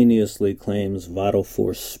simultaneously claims vital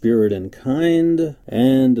force, spirit, and kind,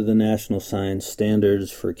 and the National Science Standards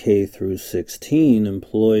for K through 16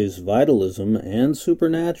 employs vitalism and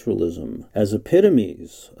supernaturalism as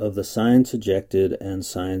epitomes of the science ejected and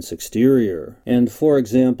science exterior. And for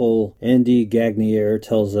example, N.D. Gagnier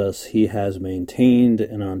tells us he has maintained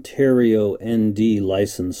an Ontario ND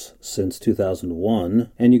license since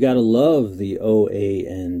 2001, and you gotta love the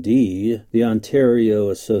OAND, the Ontario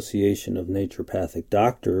Association of Naturopathic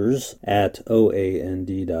Doctors at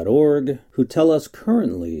oand.org, who tell us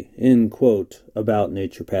currently, in quote, about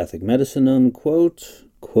naturopathic medicine, unquote,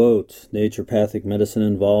 quote, naturopathic medicine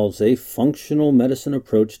involves a functional medicine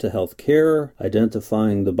approach to health care,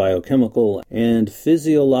 identifying the biochemical and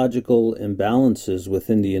physiological imbalances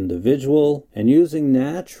within the individual, and using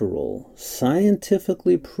natural,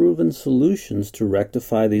 scientifically proven solutions to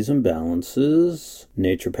rectify these imbalances.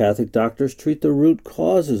 Naturopathic doctors treat the root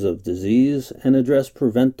causes of disease and address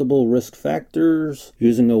preventable risk factors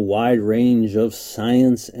using a wide range of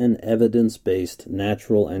science and evidence-based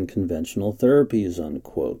natural and conventional therapies,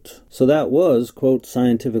 unquote. So that was, quote,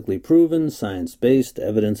 scientifically proven, science-based,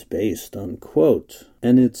 evidence-based, unquote.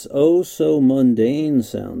 And it's oh so mundane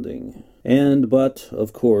sounding. But,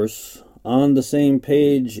 of course, on the same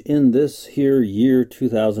page in this here year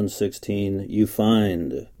 2016, you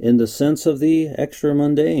find, in the sense of the extra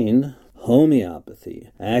mundane, homeopathy,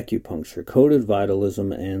 acupuncture, coded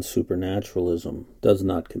vitalism, and supernaturalism. Does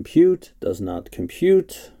not compute, does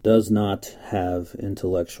not have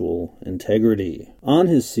intellectual integrity. On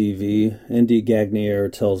his CV, N.D.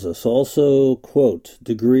 Gagnier tells us also, quote,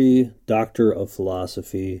 degree, Doctor of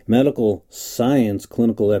Philosophy, Medical Science,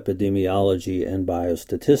 Clinical Epidemiology, and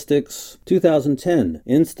Biostatistics, 2010,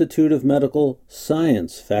 Institute of Medical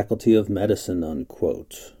Science, Faculty of Medicine,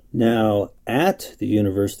 unquote. Now, at the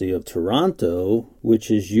University of Toronto,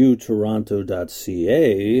 which is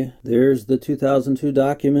utoronto.ca, there's the 2002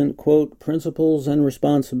 document, quote, Principles and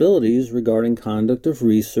Responsibilities Regarding Conduct of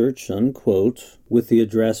Research, unquote, with the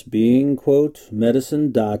address being, quote,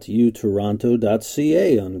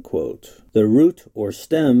 medicine.utoronto.ca, unquote. The root or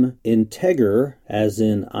stem, integer, as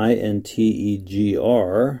in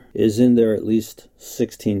INTEGR, is in there at least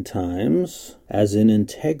 16 times, as in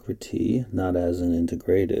integrity, not as in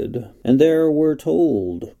integrated. And there we're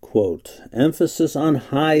told, quote, emphasis on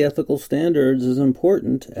high ethical standards is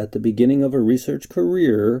important at the beginning of a research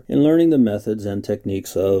career in learning the methods and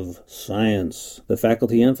techniques of science. The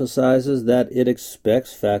faculty emphasizes that it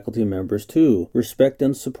expects faculty members to respect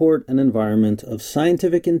and support an environment of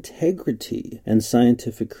scientific integrity and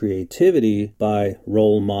scientific creativity by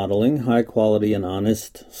role modeling high quality and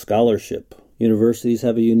honest scholarship. Universities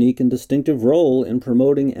have a unique and distinctive role in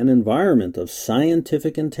promoting an environment of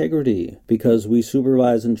scientific integrity because we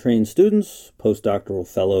supervise and train students, postdoctoral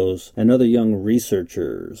fellows, and other young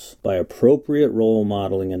researchers. By appropriate role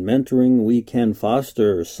modeling and mentoring, we can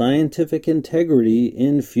foster scientific integrity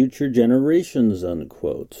in future generations,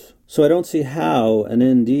 unquote. So I don't see how an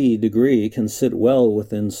ND degree can sit well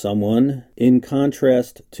within someone in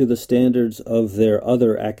contrast to the standards of their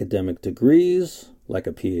other academic degrees, like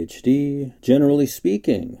a PhD, generally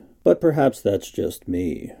speaking. But perhaps that's just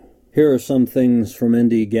me. Here are some things from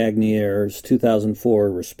N.D. Gagnier's 2004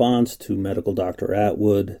 response to medical Dr.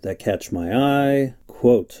 Atwood that catch my eye.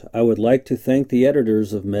 Quote, I would like to thank the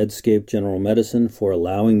editors of Medscape General Medicine for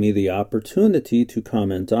allowing me the opportunity to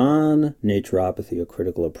comment on naturopathy, a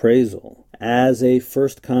critical appraisal. As a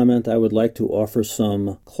first comment, I would like to offer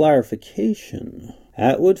some clarification.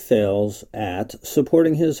 Atwood fails at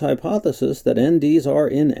supporting his hypothesis that NDs are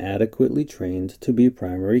inadequately trained to be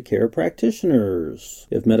primary care practitioners.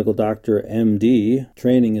 If medical doctor MD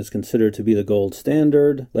training is considered to be the gold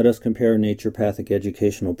standard, let us compare naturopathic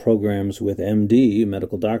educational programs with MD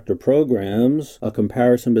medical doctor programs. A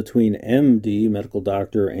comparison between MD medical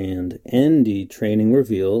doctor and ND training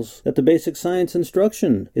reveals that the basic science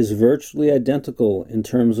instruction is virtually identical in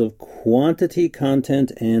terms of quantity,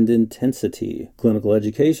 content, and intensity. Clinical medical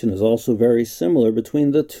education is also very similar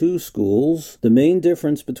between the two schools. The main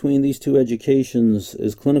difference between these two educations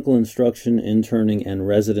is clinical instruction, interning, and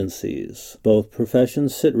residencies. Both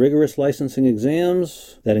professions sit rigorous licensing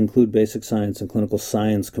exams that include basic science and clinical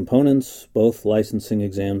science components. Both licensing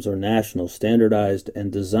exams are national, standardized,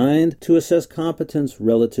 and designed to assess competence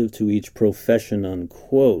relative to each profession,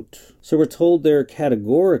 unquote. So we're told they're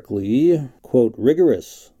categorically, quote,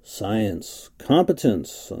 rigorous science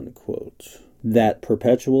competence, unquote. That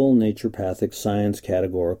perpetual naturopathic science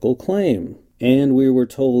categorical claim. And we were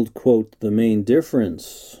told, quote, the main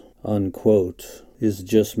difference, unquote, is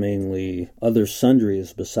just mainly other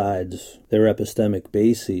sundries besides their epistemic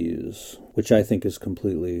bases, which I think is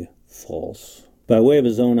completely false. By way of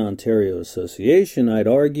his own Ontario association, I'd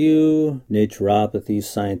argue naturopathy's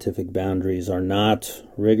scientific boundaries are not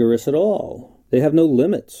rigorous at all. They have no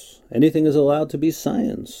limits. Anything is allowed to be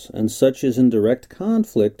science, and such is in direct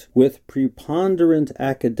conflict with preponderant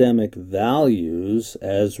academic values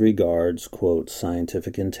as regards, quote,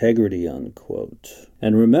 scientific integrity, unquote.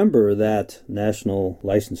 And remember that national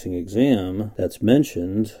licensing exam that's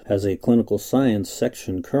mentioned has a clinical science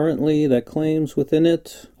section currently that claims within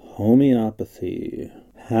it homeopathy.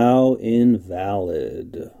 How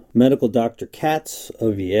invalid. Medical Dr. Katz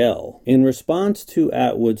of Yale. In response to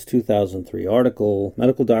Atwood's 2003 article,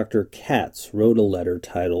 Medical Dr. Katz wrote a letter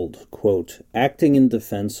titled, quote, Acting in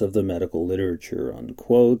Defense of the Medical Literature,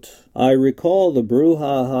 unquote. I recall the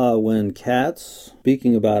brouhaha when Katz,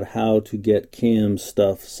 speaking about how to get CAM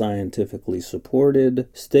stuff scientifically supported,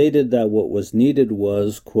 stated that what was needed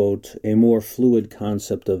was, quote, a more fluid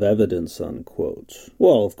concept of evidence, unquote.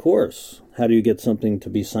 Well, of course. How do you get something to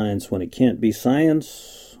be science when it can't be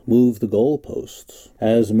science? Move the goalposts.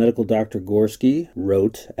 As medical Dr. Gorski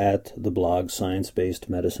wrote at the blog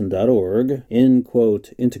sciencebasedmedicine.org, in, quote,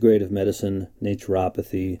 Integrative Medicine,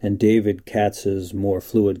 Naturopathy, and David Katz's More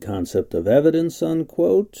Fluid Concept of Evidence,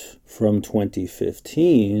 unquote, from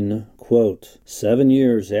 2015, quote, 7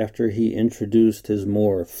 years after he introduced his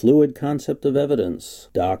more fluid concept of evidence,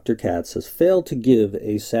 Dr. Katz has failed to give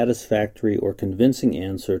a satisfactory or convincing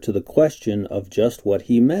answer to the question of just what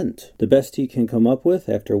he meant. The best he can come up with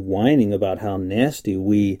after whining about how nasty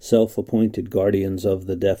we self-appointed guardians of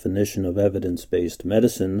the definition of evidence-based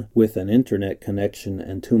medicine with an internet connection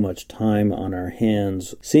and too much time on our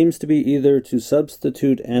hands seems to be either to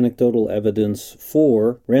substitute anecdotal evidence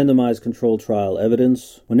for randomized controlled trial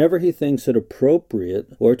evidence whenever he thinks it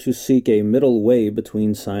appropriate, or to seek a middle way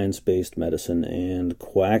between science-based medicine and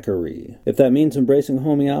quackery. If that means embracing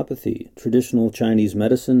homeopathy, traditional Chinese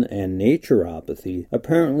medicine, and naturopathy,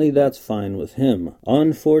 apparently that's fine with him.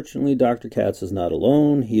 Unfortunately, Dr. Katz is not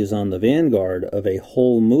alone. He is on the vanguard of a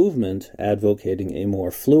whole movement advocating a more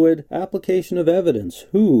fluid application of evidence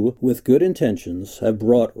who, with good intentions, have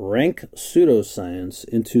brought rank pseudoscience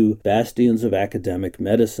into bastions of academic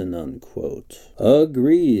medicine, unquote.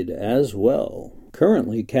 Agreed as well.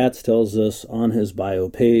 Currently, Katz tells us on his bio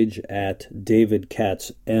page at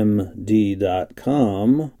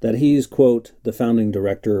davidkatzmd.com that he's, quote, the founding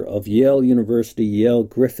director of Yale University Yale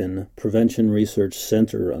Griffin Prevention Research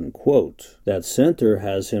Center, unquote. That center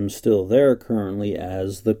has him still there currently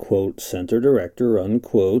as the, quote, center director,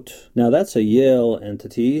 unquote. Now, that's a Yale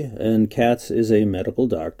entity, and Katz is a medical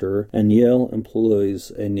doctor, and Yale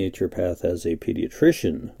employs a naturopath as a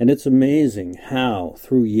pediatrician. And it's amazing how,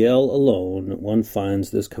 through Yale alone, one finds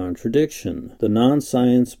this contradiction. The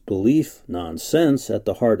non-science belief nonsense at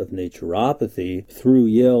the heart of naturopathy through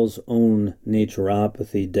Yale's own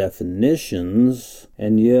naturopathy definitions,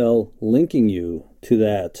 and Yale linking you to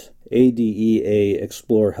that ADEA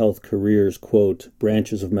Explore Health Careers, quote,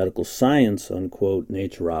 branches of medical science, unquote,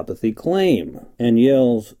 naturopathy claim, and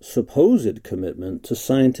Yale's supposed commitment to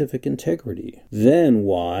scientific integrity. Then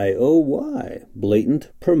why, oh why,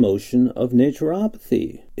 blatant promotion of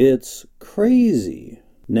naturopathy? It's crazy.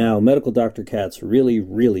 Now, medical Dr. Katz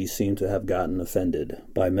really seemed to have gotten offended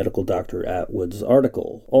by medical Dr. Atwood's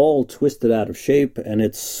article, all twisted out of shape, and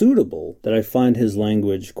it's suitable that I find his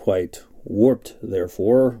language quite warped,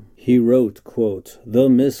 therefore. He wrote, quote, the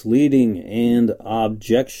misleading and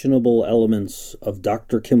objectionable elements of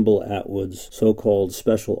Dr. Kimball Atwood's so-called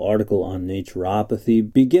special article on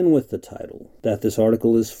naturopathy begin with the title. That this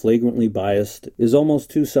article is flagrantly biased is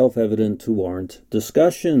almost too self-evident to warrant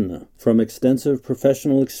discussion. From extensive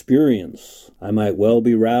professional experience, I might well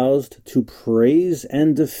be roused to praise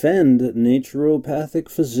and defend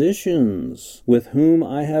naturopathic physicians with whom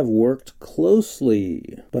I have worked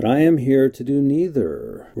closely, but I am here to do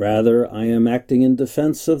neither. Rather, I am acting in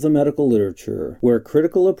defense of the medical literature, where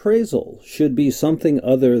critical appraisal should be something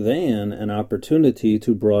other than an opportunity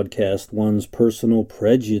to broadcast one's personal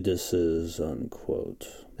prejudices,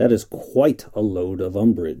 unquote. That is quite a load of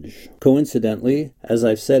umbrage. Coincidentally, as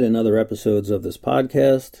I've said in other episodes of this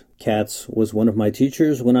podcast, Katz was one of my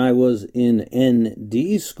teachers when I was in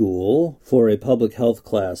ND school for a public health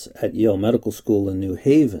class at Yale Medical School in New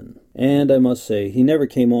Haven. And I must say, he never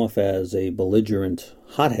came off as a belligerent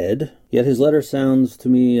hothead, yet his letter sounds to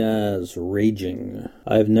me as raging.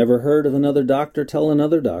 I've never heard of another doctor tell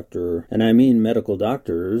another doctor, and I mean medical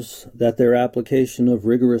doctors, that their application of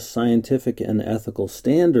rigorous scientific and ethical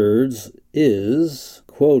standards is,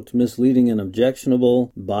 quote, misleading and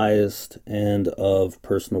objectionable, biased, and of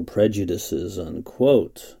personal prejudices,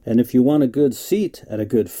 unquote. And if you want a good seat at a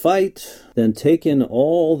good fight, then take in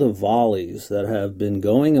all the volleys that have been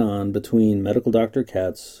going on between Medical Dr.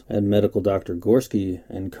 Katz and Medical Dr. Gorski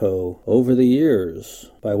and co. over the years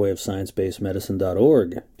by way of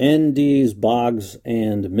ScienceBasedMedicine.org. NDs, Boggs,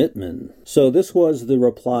 and Mittman. So this was the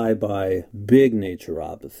reply by Big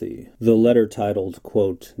Naturopathy. The letter titled,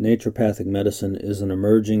 quote, Naturopathic medicine is an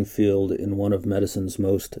emerging field in one of medicine's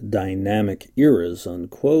most dynamic eras,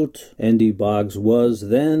 unquote. ND Boggs was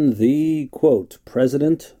then the, quote,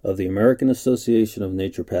 president of the American Association of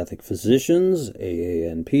Naturopathic Physicians,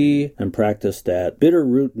 AANP, and practiced at Bitter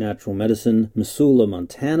Root Natural Medicine, Missoula,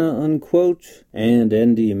 Montana, unquote. And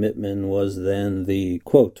ND Mittman was then the,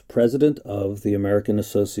 quote, president of the American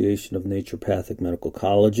Association of Naturopathic Medical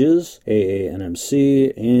Colleges,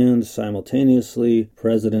 AANMC, and simultaneously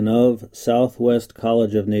president of Southwest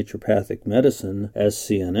College of Naturopathic Medicine,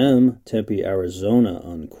 SCNM, Tempe, Arizona,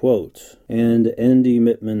 unquote. And ND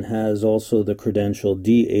Mittman has also the credential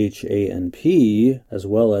DHANP, as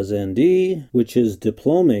well as ND, which is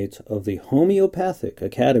diplomate of the Homeopathic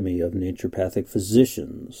Academy of Naturopathic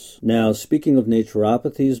Physicians. Now, speaking of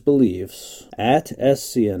naturopathy's beliefs, at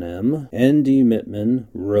SCNM, ND Mittman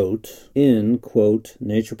wrote in, quote,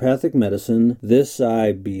 Naturopathic Medicine, this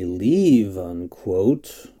I believe,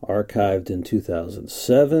 unquote, archived in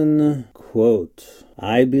 2007, quote,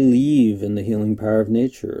 I believe in the healing power of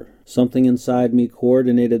nature. Something inside me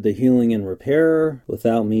coordinated the healing and repair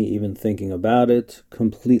without me even thinking about it,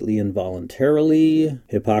 completely involuntarily.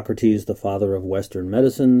 Hippocrates, the father of Western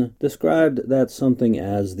medicine, described that something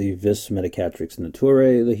as the vis medicatrix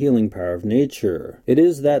naturae, the healing power of nature. It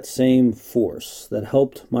is that same force that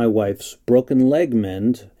helped my wife's broken leg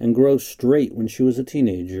mend and grow straight when she was a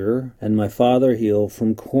teenager, and my father heal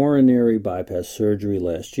from coronary bypass surgery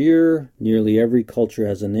last year. Nearly every culture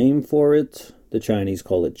has a name for it. The Chinese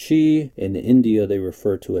call it qi. In India, they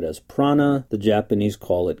refer to it as prana. The Japanese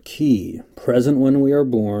call it ki. Present when we are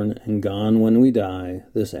born and gone when we die,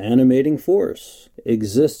 this animating force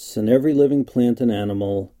exists in every living plant and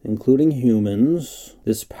animal, including humans.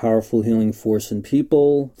 This powerful healing force in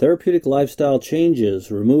people. Therapeutic lifestyle changes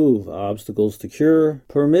remove obstacles to cure,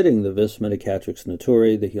 permitting the vis medicatrix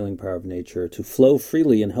naturae, the healing power of nature, to flow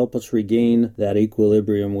freely and help us regain that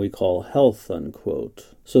equilibrium we call health, unquote.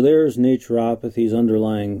 So there's naturopathy's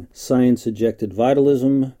underlying science-ejected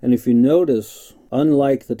vitalism, and if you notice,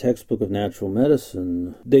 unlike the textbook of natural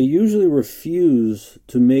medicine, they usually refuse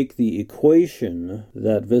to make the equation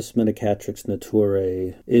that vis medicatrix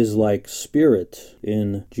naturae is like spirit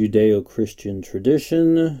in Judeo-Christian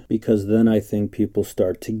tradition, because then I think people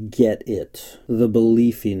start to get it, the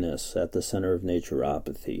beliefiness at the center of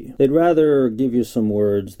naturopathy. They'd rather give you some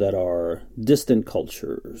words that are distant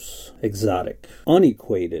cultures, exotic,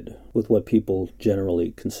 unequated with what people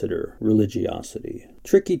generally consider religiosity.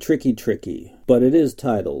 Tricky, tricky, tricky. But it is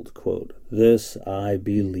titled, quote, This I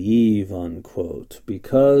believe, unquote,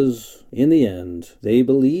 because, in the end, they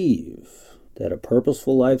believe that a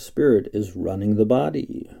purposeful life spirit is running the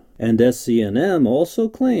body. And SCNM also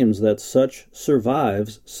claims that such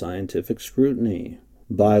survives scientific scrutiny.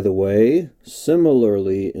 By the way,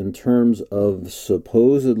 similarly, in terms of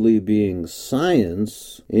supposedly being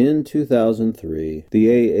science, in 2003, the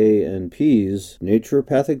AANP's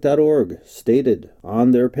Naturopathic.org stated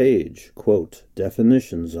on their page, quote,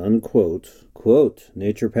 definitions, unquote, quote,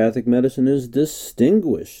 naturopathic medicine is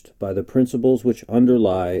distinguished by the principles which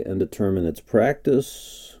underlie and determine its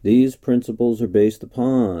practice. These principles are based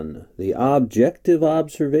upon the objective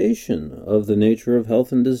observation of the nature of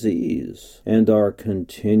health and disease, and are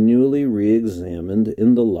continually re-examined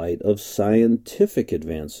in the light of scientific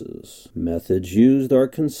advances. Methods used are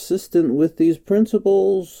consistent with these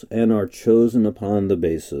principles and are chosen upon the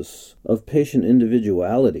basis of patient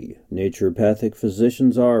individuality, naturopathic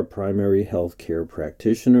physicians are primary health care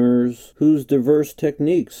practitioners whose diverse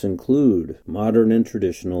techniques include modern and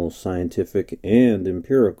traditional scientific and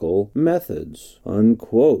empirical methods,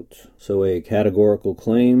 unquote. So a categorical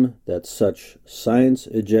claim that such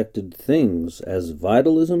science-ejected things as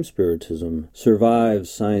vitalism, spiritism survive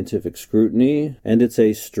scientific scrutiny, and it's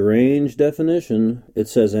a strange definition. It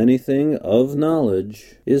says anything of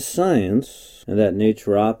knowledge is science, and that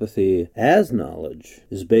naturopathy as knowledge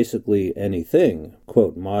is basically anything,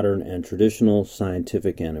 quote, modern and traditional,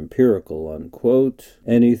 scientific and empirical, unquote,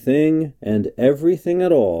 anything and everything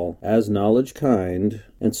at all as knowledge kind,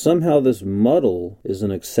 and somehow this muddle is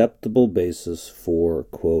an acceptable basis for,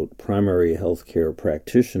 quote, primary healthcare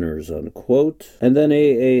practitioners, unquote, and then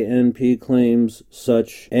AANP claims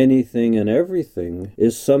such anything and everything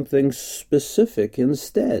is something specific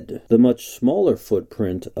instead, the much smaller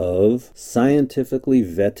footprint of scientifically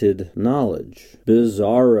vetted knowledge.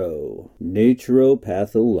 Bizarro.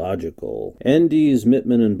 Naturopathological. NDs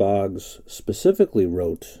Mittman and Boggs specifically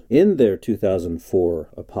wrote in their 2004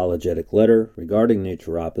 apologetic letter regarding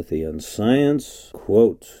naturopathy and science,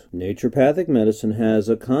 quote, naturopathic medicine has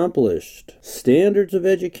accomplished standards of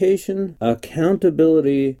education,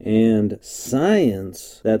 accountability, and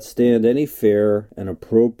science that stand any fair and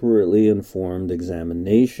appropriately informed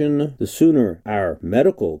examination. The sooner our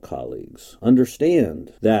medical colleagues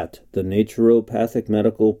understand that the naturopathic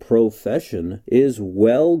medical profession is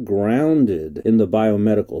well grounded in the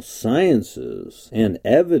biomedical sciences and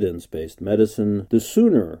evidence-based medicine, the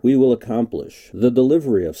sooner we will accomplish the delivery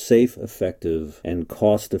of safe, effective, and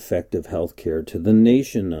cost-effective health care to the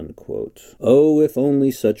nation, unquote. Oh, if only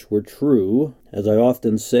such were true. As I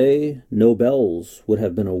often say, Nobels would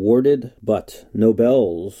have been awarded, but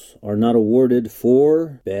Nobels are not awarded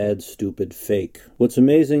for bad, stupid, fake. What's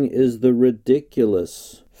amazing is the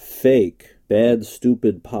ridiculous, fake, bad,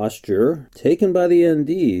 stupid posture taken by the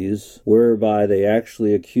NDs, whereby they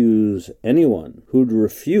actually accuse anyone who'd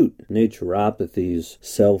refute naturopathy's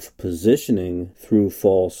self-positioning through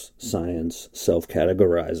false science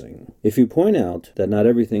self-categorizing. If you point out that not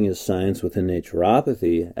everything is science within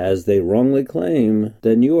naturopathy, as they wrongly claim,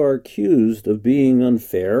 then you are accused of being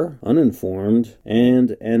unfair, uninformed,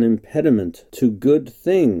 and an impediment to good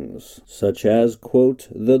things, such as, quote,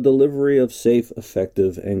 the delivery of safe,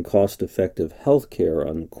 effective, and cost-effective healthcare,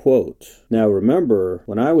 unquote. Now remember,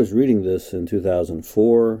 when I was reading this in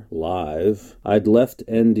 2004, live, I'd left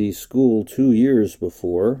ND school 2 years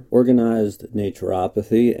before, organized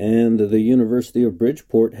naturopathy, and the University of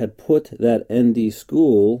Bridgeport had put that ND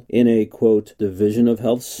school in a, quote, division of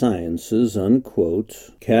health sciences, unquote,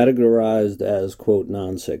 categorized as, quote,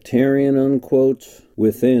 non-sectarian, unquote,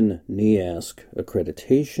 within NEASC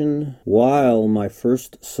accreditation, while my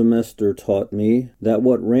first semester taught me that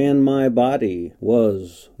what ran my body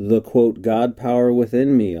was the, quote, God power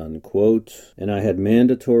within me, unquote, and I had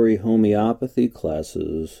mandatory homeopathy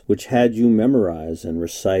classes which had you memorize and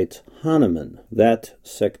recite Hahnemann. That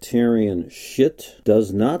sectarian shit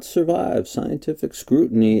does not survive scientific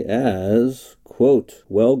scrutiny as, quote,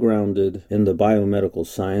 well-grounded in the biomedical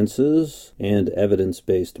sciences and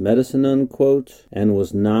evidence-based medicine, unquote, and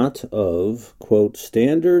was not of, quote,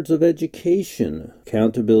 standards of education,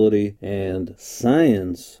 accountability, and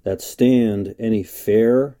science that stand any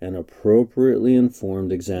fair and appropriately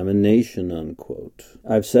informed examination, unquote.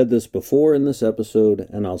 I've said this before in this episode,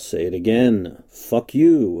 and I'll say it again. Fuck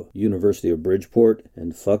you, University of Bridgeport,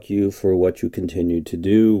 and fuck you for what you continue to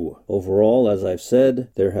do. Overall, as I've said,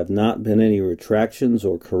 there have not been any retractions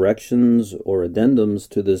or corrections or addendums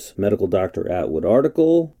to this Medical Dr. Atwood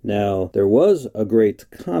article. Now, there was a great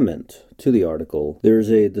comment to the article.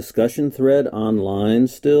 There's a discussion thread online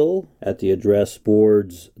still at the address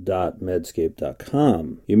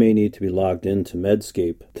boards.medscape.com. You may need to be logged into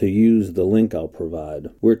Medscape to use the link I'll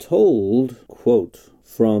provide. We're told, quote,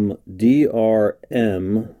 from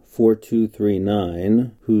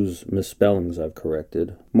DRM4239, whose misspellings I've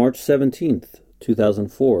corrected, March 17th,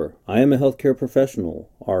 2004. I am a healthcare professional,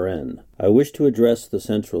 RN. I wish to address the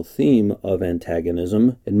central theme of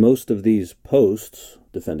antagonism in most of these posts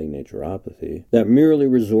defending naturopathy that merely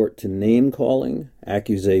resort to name-calling,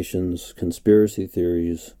 accusations, conspiracy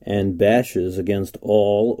theories, and bashes against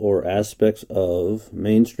all or aspects of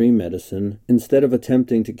mainstream medicine instead of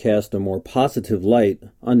attempting to cast a more positive light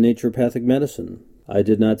on naturopathic medicine. I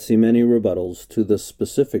did not see many rebuttals to the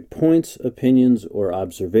specific points, opinions, or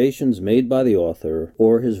observations made by the author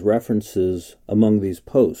or his references among these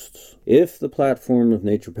posts. If the platform of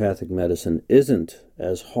naturopathic medicine isn't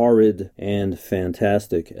as horrid and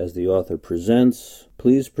fantastic as the author presents,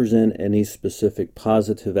 please present any specific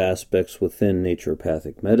positive aspects within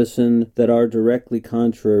naturopathic medicine that are directly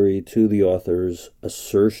contrary to the author's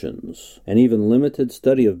assertions. And even limited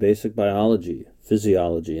study of basic biology,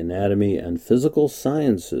 physiology, anatomy, and physical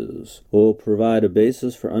sciences will provide a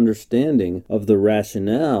basis for understanding of the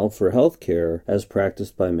rationale for healthcare as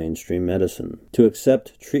practiced by mainstream medicine. To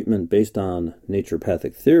accept treatment based on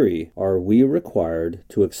naturopathic theory, are we required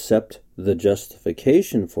to accept the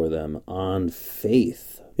justification for them on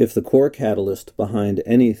faith? If the core catalyst behind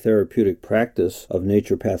any therapeutic practice of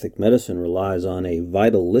naturopathic medicine relies on a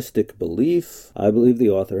vitalistic belief, I believe the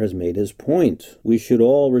author has made his point. We should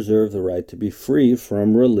all reserve the right to be free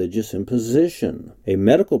from religious imposition. A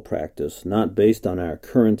medical practice not based on our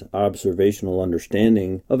current observational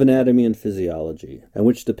understanding of anatomy and physiology, and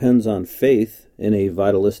which depends on faith in a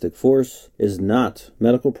vitalistic force, is not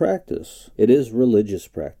medical practice. It is religious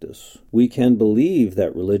practice. We can believe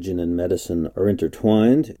that religion and medicine are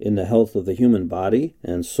intertwined in the health of the human body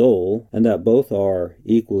and soul, and that both are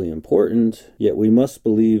equally important, yet we must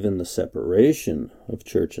believe in the separation of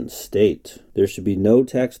church and state. There should be no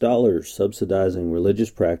tax dollars subsidizing religious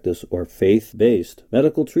practice or faith-based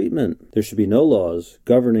medical treatment. There should be no laws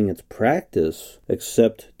governing its practice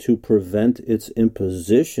except to prevent its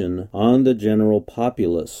imposition on the general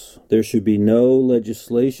populace. There should be no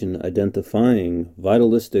legislation identifying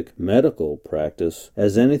vitalistic medical practice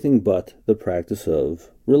as anything but the practice of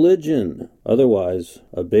religion. Otherwise,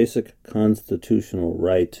 a basic constitutional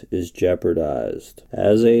right is jeopardized.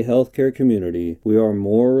 As a healthcare community, we are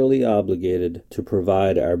morally obligated to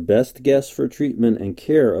provide our best guess for treatment and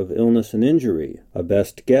care of illness and injury. A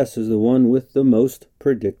best guess is the one with the most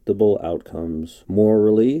predictable outcomes.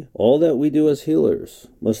 Morally, all that we do as healers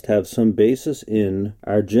must have some basis in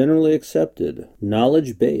our generally accepted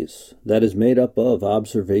knowledge base that is made up of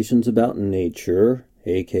observations about nature,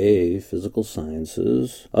 aka physical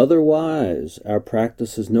sciences. Otherwise, our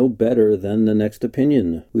practice is no better than the next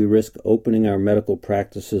opinion. We risk opening our medical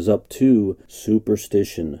practices up to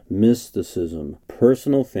superstition, mysticism,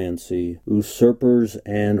 personal fancy, usurpers,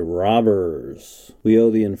 and robbers. We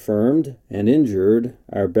owe the infirmed and injured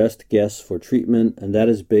our best guess for treatment, and that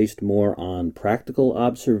is based more on practical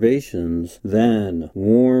observations than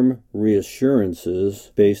warm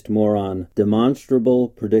reassurances, based more on demonstrable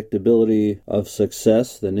predictability of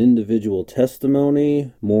success than individual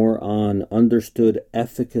testimony, more on understood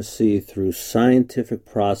efficacy through scientific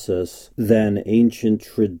process than ancient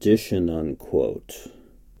tradition, unquote.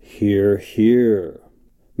 Hear, hear.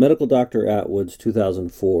 Medical Dr. Atwood's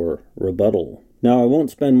 2004 rebuttal. Now, I won't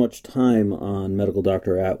spend much time on Medical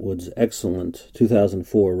Dr. Atwood's excellent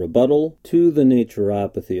 2004 rebuttal to the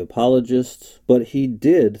naturopathy apologists, but he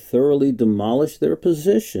did thoroughly demolish their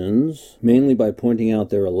positions, mainly by pointing out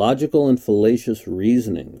their illogical and fallacious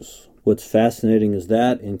reasonings. What's fascinating is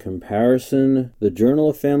that, in comparison, the Journal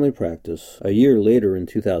of Family Practice, a year later in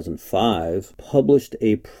 2005, published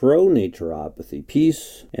a pro-naturopathy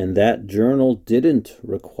piece, and that journal didn't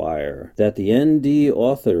require that the ND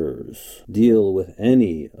authors deal with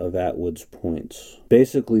any of Atwood's points.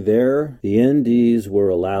 Basically there, the NDs were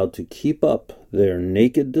allowed to keep up their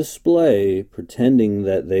naked display, pretending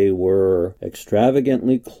that they were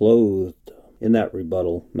extravagantly clothed. In that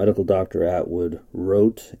rebuttal, Medical Dr. Atwood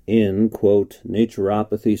wrote in, quote,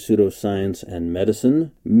 Naturopathy, Pseudoscience, and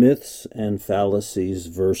Medicine, Myths and Fallacies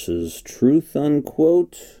versus Truth,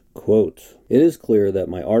 unquote. Quote, it is clear that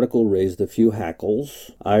my article raised a few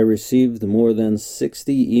hackles. I received more than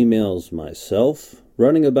 60 emails myself,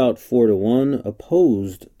 running about 4-to-1,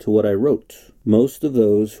 opposed to what I wrote. Most of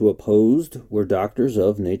those who opposed were doctors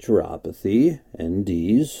of naturopathy,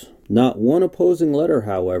 NDs. Not one opposing letter,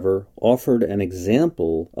 however, offered an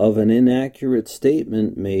example of an inaccurate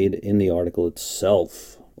statement made in the article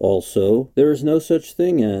itself. Also, there is no such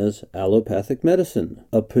thing as allopathic medicine,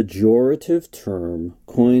 a pejorative term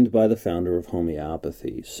coined by the founder of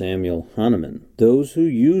homeopathy, Samuel Hahnemann. Those who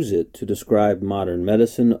use it to describe modern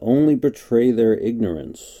medicine only betray their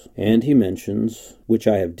ignorance. And he mentions, which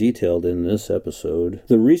I have detailed in this episode,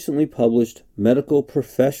 the recently published Medical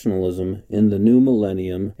Professionalism in the New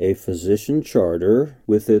Millennium, a Physician Charter,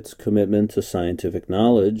 with its commitment to scientific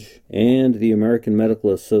knowledge, and the American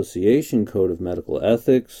Medical Association Code of Medical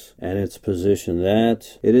Ethics, and its position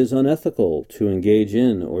that it is unethical to engage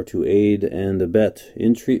in or to aid and abet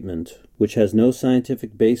in treatment which has no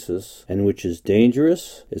scientific basis and which is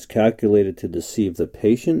dangerous, is calculated to deceive the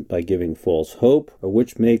patient by giving false hope, or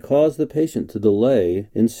which may cause the patient to delay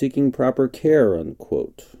in seeking proper care,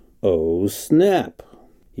 unquote. Oh, snap!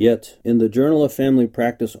 Yet, in the Journal of Family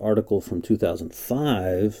Practice article from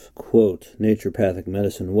 2005, quote, Naturopathic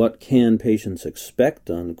Medicine, What Can Patients Expect,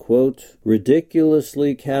 unquote,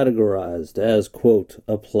 ridiculously categorized as, quote,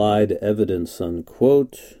 applied evidence,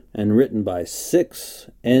 unquote, and written by 6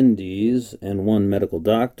 NDs and 1 medical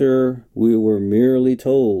doctor, we were merely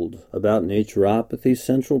told about naturopathy's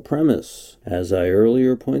central premise, as I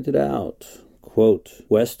earlier pointed out. Quote,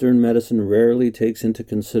 Western medicine rarely takes into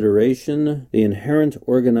consideration the inherent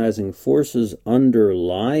organizing forces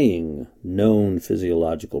underlying known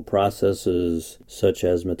physiological processes, such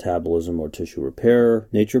as metabolism or tissue repair.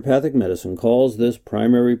 Naturopathic medicine calls this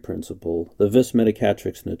primary principle the vis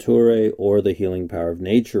medicatrix naturae, or the healing power of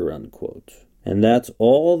nature, unquote. And that's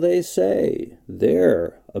all they say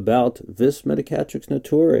there about vis medicatrix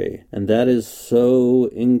naturae, and that is so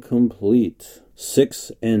incomplete.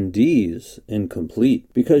 6 NDs incomplete,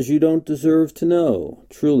 because you don't deserve to know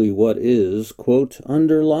truly what is, quote,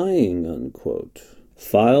 underlying, unquote.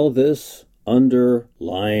 File this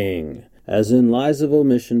underlying, as in lies of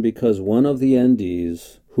omission, because one of the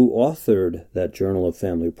NDs who authored that Journal of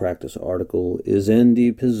Family Practice article is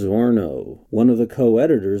ND Pizzorno, one of the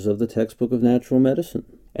co-editors of the Textbook of Natural Medicine.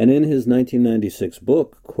 And in his 1996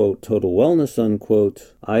 book, quote, Total Wellness,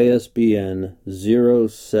 unquote, ISBN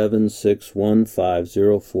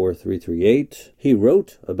 07615043338, he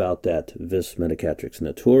wrote about that vis medicatrix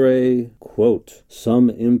naturae, quote, Some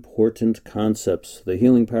important concepts, the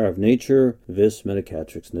healing power of nature, vis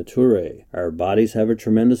medicatrix naturae. Our bodies have a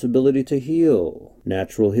tremendous ability to heal.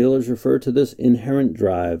 Natural healers refer to this inherent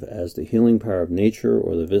drive as the healing power of nature,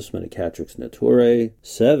 or the vis medicatrix naturae.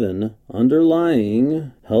 7.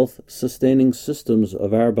 Underlying health-sustaining systems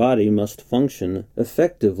of our body must function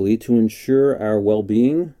effectively to ensure our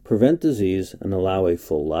well-being, prevent disease, and allow a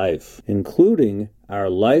full life, including our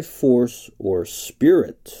life force or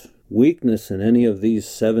spirit. Weakness in any of these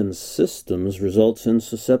 7 systems results in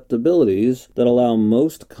susceptibilities that allow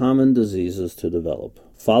most common diseases to develop.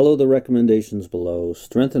 Follow the recommendations below,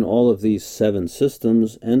 strengthen all of these 7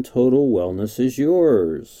 systems, and total wellness is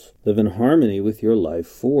yours. Live in harmony with your life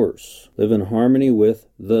force. Live in harmony with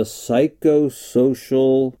the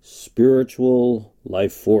psychosocial, spiritual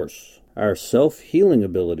life force. Our self-healing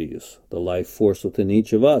abilities, the life force within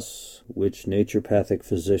each of us, which naturopathic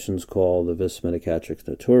physicians call the vis medicatrix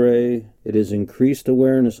naturae. It is increased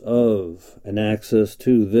awareness of and access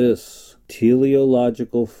to this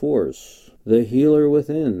teleological force, the healer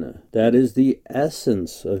within. That is the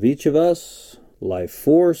essence of each of us, life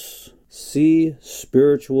force, C,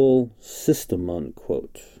 spiritual system,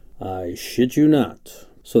 unquote. I shit you not.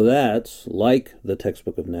 So that's, like the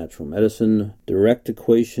Textbook of Natural Medicine, direct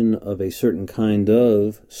equation of a certain kind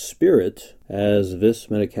of spirit as vis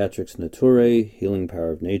medicatrix naturae, healing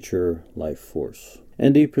power of nature, life force.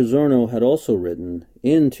 N.D. Pizzorno had also written,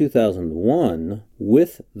 in 2001,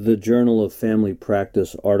 with the Journal of Family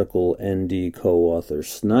Practice article N.D. co-author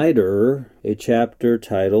Snyder, a chapter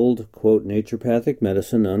titled, quote, Naturopathic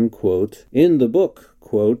Medicine, unquote, in the book,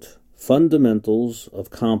 quote, Fundamentals of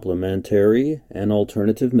Complementary and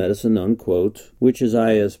Alternative Medicine, unquote, which is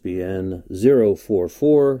ISBN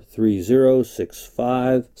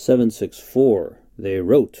 04430657764. They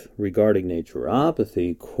wrote regarding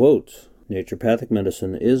naturopathy, quote, Naturopathic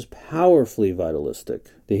medicine is powerfully vitalistic.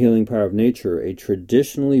 The healing power of nature, a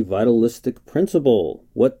traditionally vitalistic principle.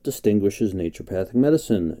 What distinguishes naturopathic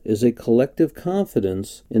medicine is a collective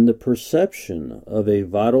confidence in the perception of a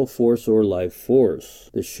vital force or life force.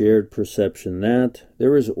 The shared perception that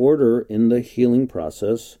there is order in the healing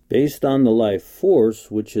process based on the life force,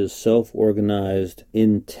 which is self-organized,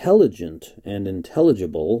 intelligent, and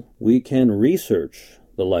intelligible. We can research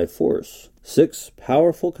the life force. 6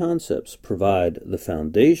 powerful concepts provide the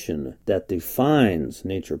foundation that defines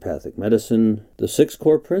naturopathic medicine. The 6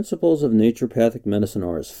 core principles of naturopathic medicine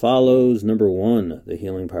are as follows. Number 1, the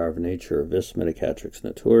healing power of nature, vis medicatrix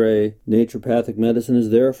naturae. Naturopathic medicine is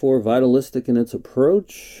therefore vitalistic in its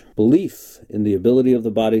approach. Belief in the ability of the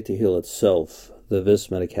body to heal itself. The vis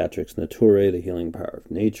medicatrix naturae, the healing power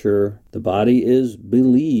of nature. The body is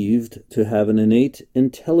believed to have an innate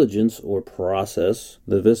intelligence or process,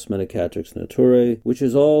 the vis medicatrix naturae, which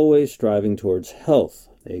is always striving towards health,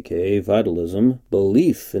 aka vitalism.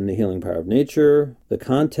 Belief in the healing power of nature. The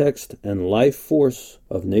context and life force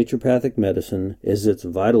of naturopathic medicine is its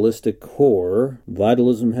vitalistic core.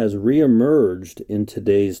 Vitalism has reemerged in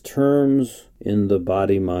today's terms in the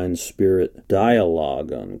body-mind-spirit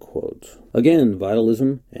dialogue, unquote. Again,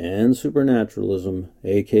 vitalism and supernaturalism,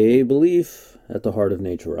 aka belief, at the heart of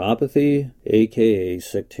naturopathy, aka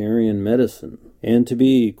sectarian medicine. And to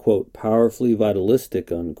be, quote, powerfully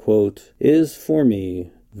vitalistic, unquote, is for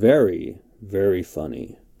me very, very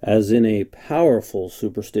funny. as in a powerful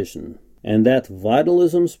superstition, and that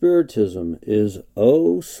vitalism spiritism is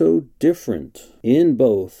oh so different in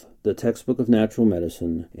both the Textbook of Natural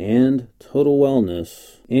Medicine and Total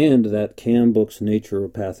Wellness, and that Cam Book's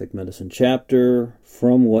Naturopathic Medicine chapter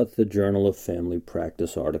from what the Journal of Family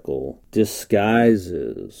Practice article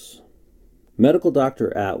disguises. Medical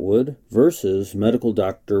Dr. Atwood versus Medical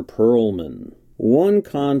Dr. Perlman. One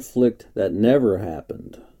conflict that never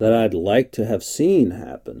happened, that I'd like to have seen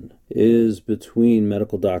happen, is between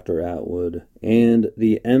Medical Dr. Atwood and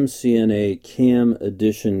the MCNA Cam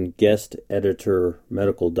Edition guest editor,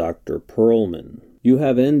 Medical Dr. Perlman. You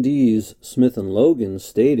have NDs Smith and Logan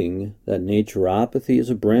stating that naturopathy is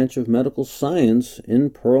a branch of medical science in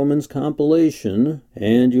Perlman's compilation,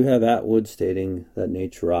 and you have Atwood stating that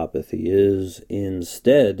naturopathy is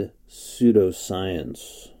instead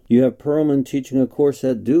pseudoscience. You have Perlman teaching a course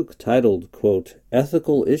at Duke titled, quote,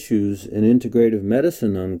 Ethical Issues in Integrative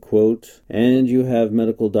Medicine, unquote, and you have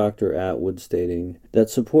Medical Dr. Atwood stating that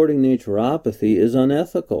supporting naturopathy is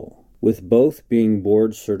unethical, with both being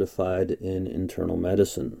board certified in internal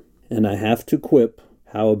medicine. And I have to quip,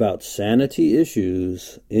 how about sanity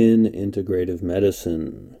issues in integrative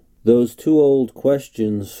medicine? Those two old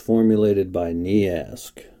questions formulated by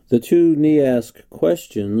NEASC. The two NEASC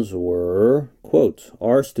questions were, quote,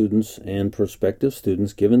 are students and prospective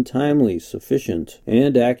students given timely, sufficient,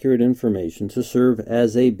 and accurate information to serve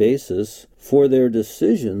as a basis for their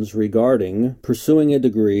decisions regarding pursuing a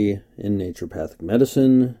degree in naturopathic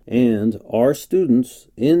medicine, and are students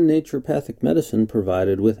in naturopathic medicine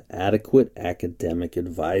provided with adequate academic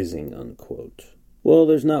advising, unquote. Well,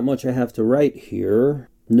 there's not much I have to write here.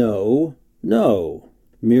 No.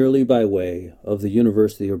 Merely by way of the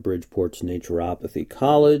University of Bridgeport's Naturopathy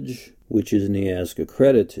College, which is NEASC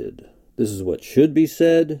accredited. This is what should be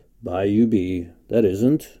said by UB that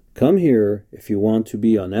isn't. Come here if you want to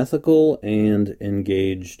be unethical and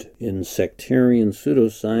engaged in sectarian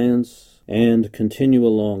pseudoscience, and continue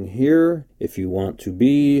along here if you want to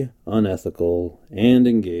be unethical and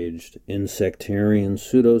engaged in sectarian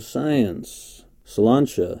pseudoscience.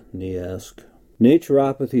 Salancha, NEASC.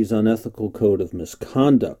 Naturopathy's Unethical Code of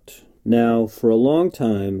Misconduct. Now, for a long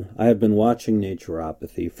time, I have been watching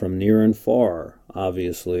naturopathy from near and far,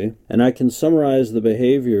 obviously, and I can summarize the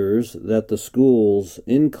behaviors that the schools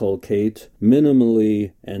inculcate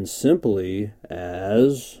minimally and simply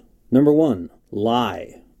as, number 1,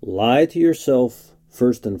 lie. Lie to yourself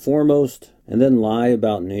first and foremost, and then lie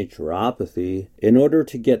about naturopathy in order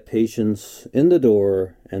to get patients in the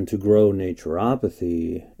door and to grow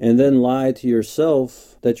naturopathy, and then lie to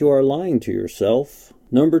yourself that you are lying to yourself.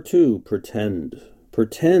 Number 2, pretend.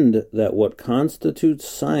 Pretend that what constitutes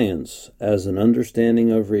science as an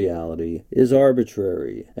understanding of reality is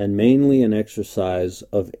arbitrary and mainly an exercise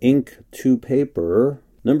of ink to paper.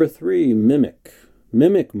 Number 3, mimic.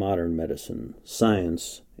 Mimic modern medicine,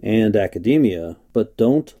 science, and academia, but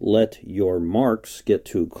don't let your marks get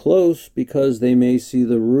too close because they may see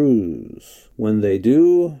the ruse. When they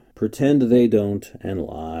do, pretend they don't and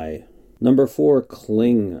lie. Number 4,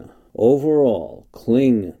 cling. Overall,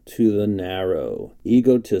 cling to the narrow,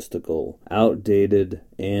 egotistical, outdated,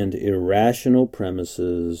 and irrational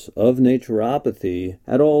premises of naturopathy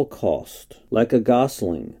at all cost, like a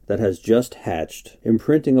gosling that has just hatched,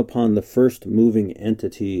 imprinting upon the first moving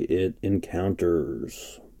entity it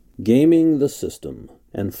encounters. Gaming the system.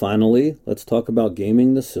 And finally, let's talk about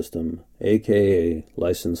gaming the system, aka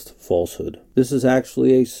licensed falsehood. This is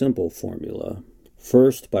actually a simple formula.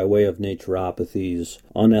 First, by way of naturopathy's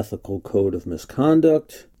unethical code of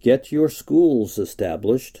misconduct, get your schools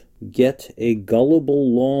established, get a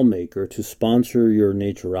gullible lawmaker to sponsor your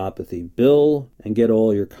naturopathy bill, and get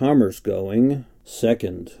all your commerce going.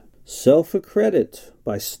 Second, self-accredit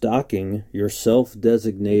by stocking your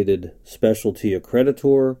self-designated specialty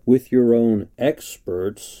accreditor with your own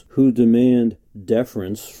experts who demand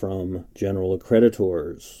deference from general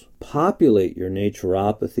accreditors. Populate your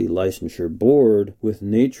naturopathy licensure board with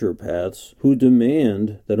naturopaths who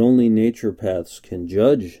demand that only naturopaths can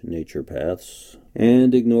judge naturopaths,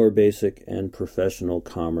 and ignore basic and professional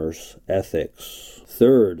commerce ethics.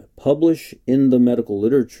 Third, publish in the medical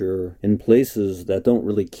literature in places that don't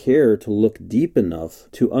really care to look deep enough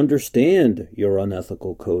to understand your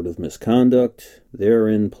unethical code of misconduct,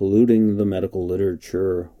 therein polluting the medical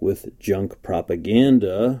literature with junk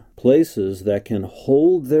propaganda. Places that can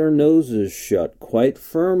hold their noses shut quite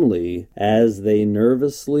firmly as they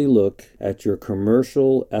nervously look at your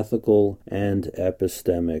commercial, ethical, and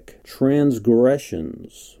epistemic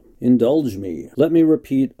transgressions. Indulge me. Let me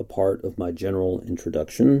repeat a part of my general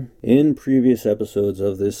introduction. In previous episodes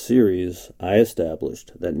of this series, I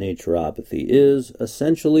established that naturopathy is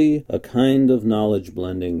essentially a kind of knowledge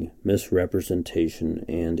blending, misrepresentation,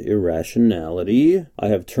 and irrationality. I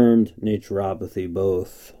have termed naturopathy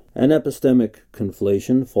both an epistemic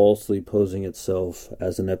conflation, falsely posing itself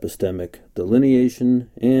as an epistemic delineation,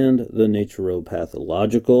 and the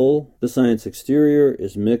naturopathological. The science exterior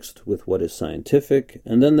is mixed with what is scientific,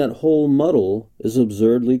 and then that whole muddle is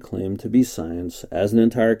absurdly claimed to be science as an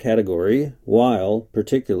entire category, while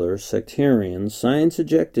particular sectarian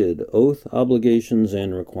science-ejected oath obligations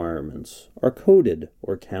and requirements are coded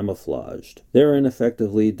or camouflaged, therein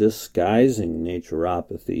effectively disguising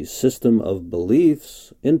naturopathy's system of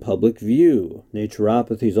beliefs in public view.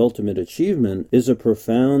 Naturopathy's ultimate achievement is a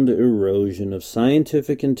profound erosion of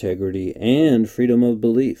scientific integrity and freedom of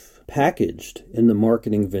belief, packaged in the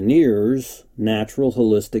marketing veneers, natural,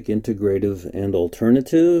 holistic, integrative, and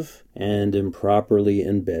alternative, and improperly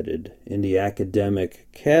embedded in the academic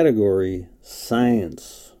category,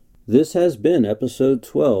 science. This has been episode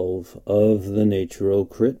 12 of the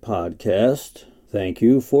Naturocrit Podcast. Thank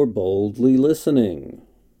you for boldly listening.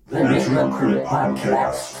 The Naturocrit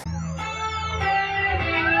Podcast.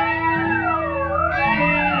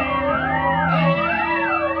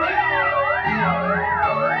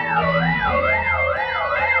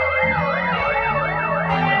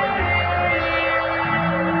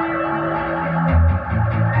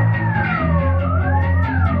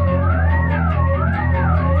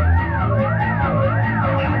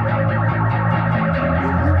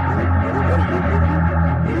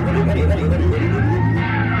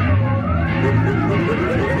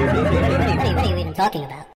 What are you even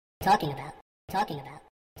talking about?